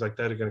fibroids and things like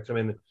that are going to come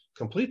in and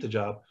complete the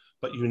job.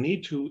 But you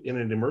need to, in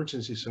an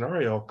emergency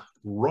scenario,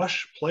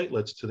 rush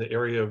platelets to the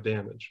area of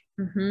damage.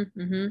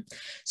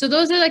 So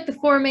those are like the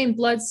 4 main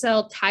blood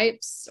cell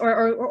types,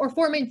 or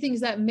 4 main things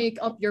that make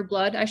up your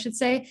blood, I should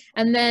say.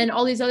 And then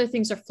all these other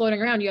things are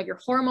floating around. You have your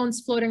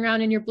hormones floating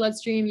around in your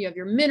bloodstream, you have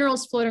your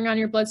minerals floating around in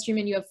your bloodstream,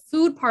 and you have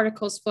food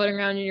particles floating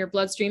around in your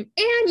bloodstream,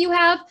 and you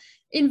have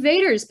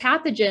invaders,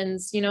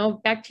 pathogens,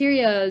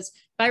 bacteria,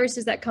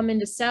 viruses that come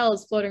into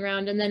cells floating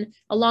around, and then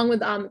along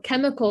with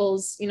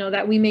chemicals,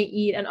 that we may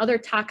eat, and other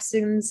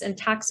toxins and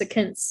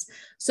toxicants.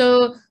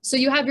 So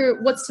you have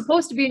what's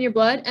supposed to be in your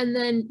blood, and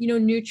then,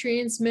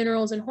 nutrients,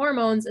 minerals, and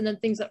hormones, and then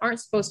things that aren't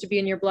supposed to be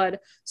in your blood.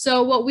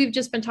 So what we've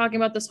just been talking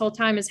about this whole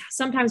time is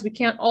sometimes we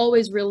can't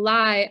always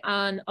rely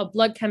on a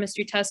blood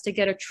chemistry test to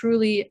get a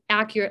truly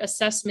accurate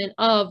assessment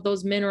of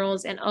those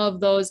minerals and of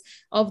those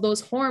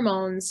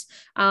hormones,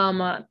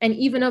 and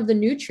even of the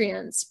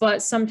nutrients.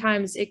 But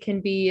sometimes it can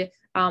be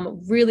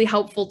really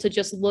helpful to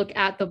just look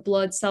at the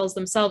blood cells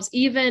themselves.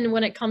 Even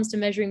when it comes to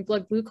measuring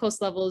blood glucose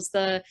levels,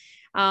 the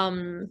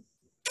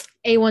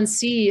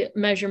A1C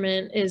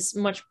measurement is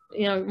much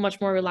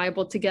more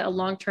reliable to get a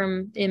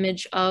long-term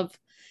image of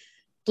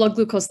blood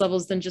glucose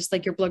levels than just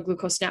like your blood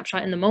glucose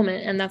snapshot in the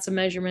moment. And that's a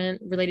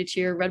measurement related to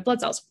your red blood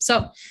cells.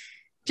 So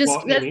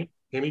Amy,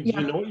 do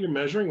you know what you're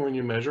measuring when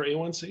you measure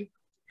A1C?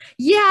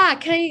 Yeah.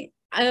 Can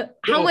I,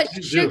 how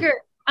much sugar?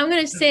 I'm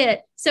going to say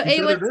it. So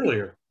you said it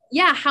earlier.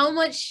 Yeah, how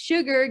much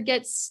sugar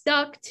gets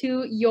stuck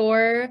to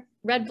your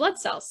red blood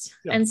cells.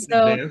 Yeah, and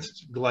so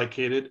advanced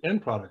glycated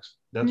end products.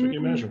 That's what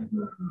you're measuring.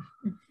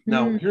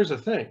 Now, here's the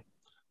thing.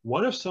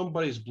 What if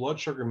somebody's blood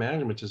sugar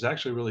management is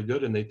actually really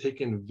good and they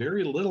take in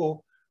very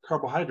little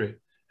carbohydrate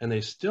and they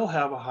still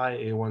have a high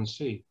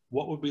A1C?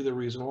 What would be the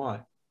reason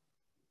why?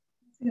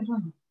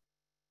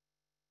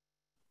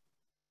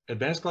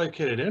 Advanced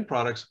glycated end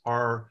products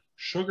are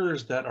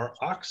sugars that are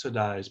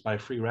oxidized by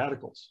free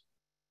radicals.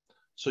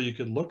 So you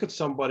could look at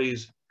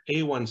somebody's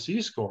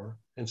A1C score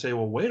and say,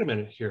 well, wait a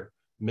minute here.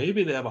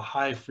 Maybe they have a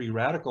high free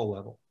radical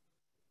level.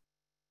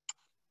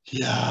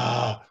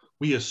 Yeah,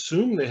 we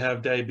assume they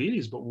have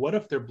diabetes, but what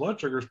if their blood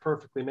sugar is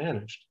perfectly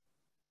managed?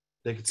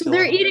 So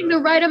they're eating the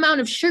right amount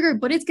of sugar,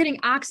 but it's getting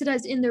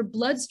oxidized in their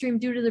bloodstream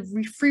due to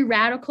the free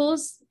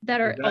radicals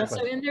that are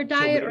also in their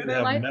diet or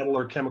their life? Metal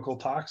or chemical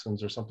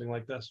toxins or something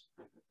like this.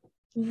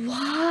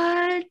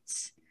 What?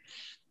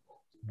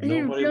 I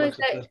didn't realize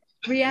that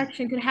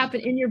reaction could happen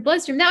in your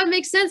bloodstream. That would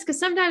make sense, because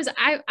sometimes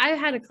I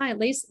had a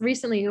client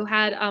recently who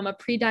had a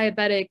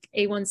pre-diabetic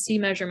A1C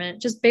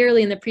measurement, just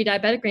barely in the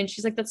pre-diabetic range.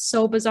 She's like, that's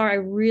so bizarre. I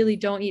really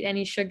don't eat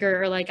any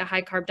sugar or like a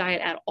high carb diet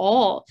at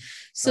all.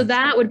 So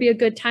that would be a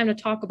good time to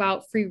talk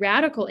about free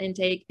radical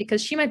intake,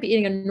 because she might be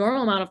eating a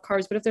normal amount of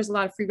carbs, but if there's a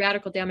lot of free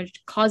radical damage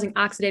causing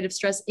oxidative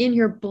stress in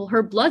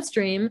her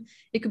bloodstream,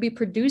 it could be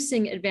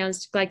producing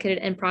advanced glycated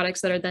end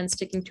products that are then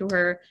sticking to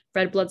her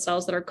red blood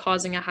cells that are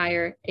causing a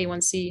higher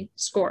A1C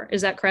score.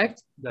 Is that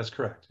correct? That's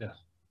correct, yeah.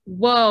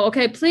 Whoa,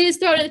 okay, please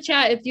throw it in the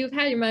chat if you've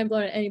had your mind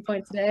blown at any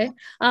point today.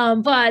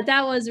 But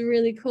that was a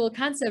really cool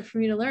concept for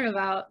me to learn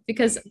about,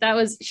 because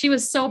she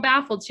was so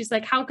baffled. She's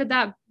like, how could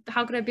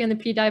I be in the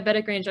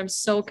pre-diabetic range? I'm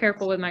so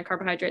careful with my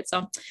carbohydrates.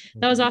 So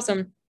that was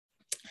awesome.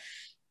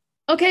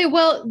 Okay,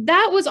 well,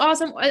 that was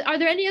awesome. Are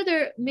there any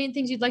other main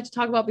things you'd like to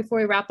talk about before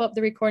we wrap up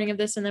the recording of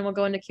this, and then we'll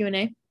go into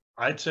Q&A?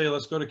 I'd say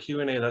let's go to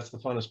Q&A. That's the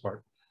funnest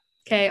part.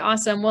 Okay,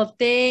 awesome. Well,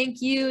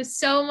 thank you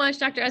so much,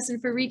 Dr. Essen,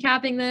 for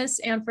recapping this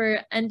and for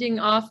ending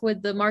off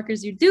with the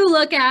markers you do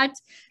look at.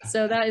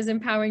 So that is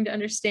empowering to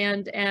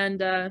understand,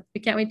 and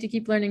we can't wait to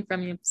keep learning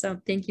from you.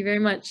 So thank you very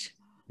much.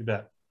 You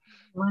bet.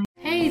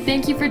 Hey,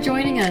 thank you for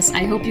joining us.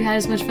 I hope you had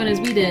as much fun as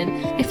we did.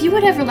 If you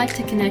would ever like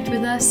to connect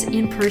with us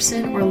in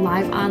person or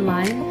live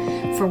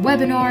online for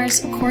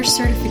webinars, course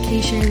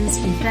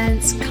certifications,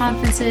 events,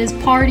 conferences,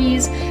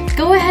 parties,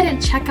 go ahead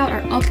and check out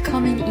our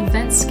upcoming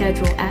event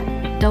schedule at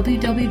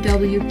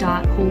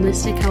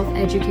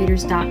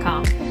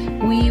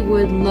www.holistichealtheducators.com. We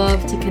would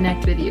love to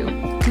connect with you.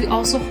 We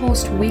also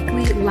host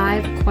weekly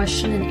live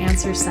question and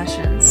answer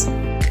sessions.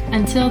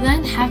 Until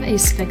then, have a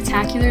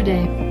spectacular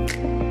day.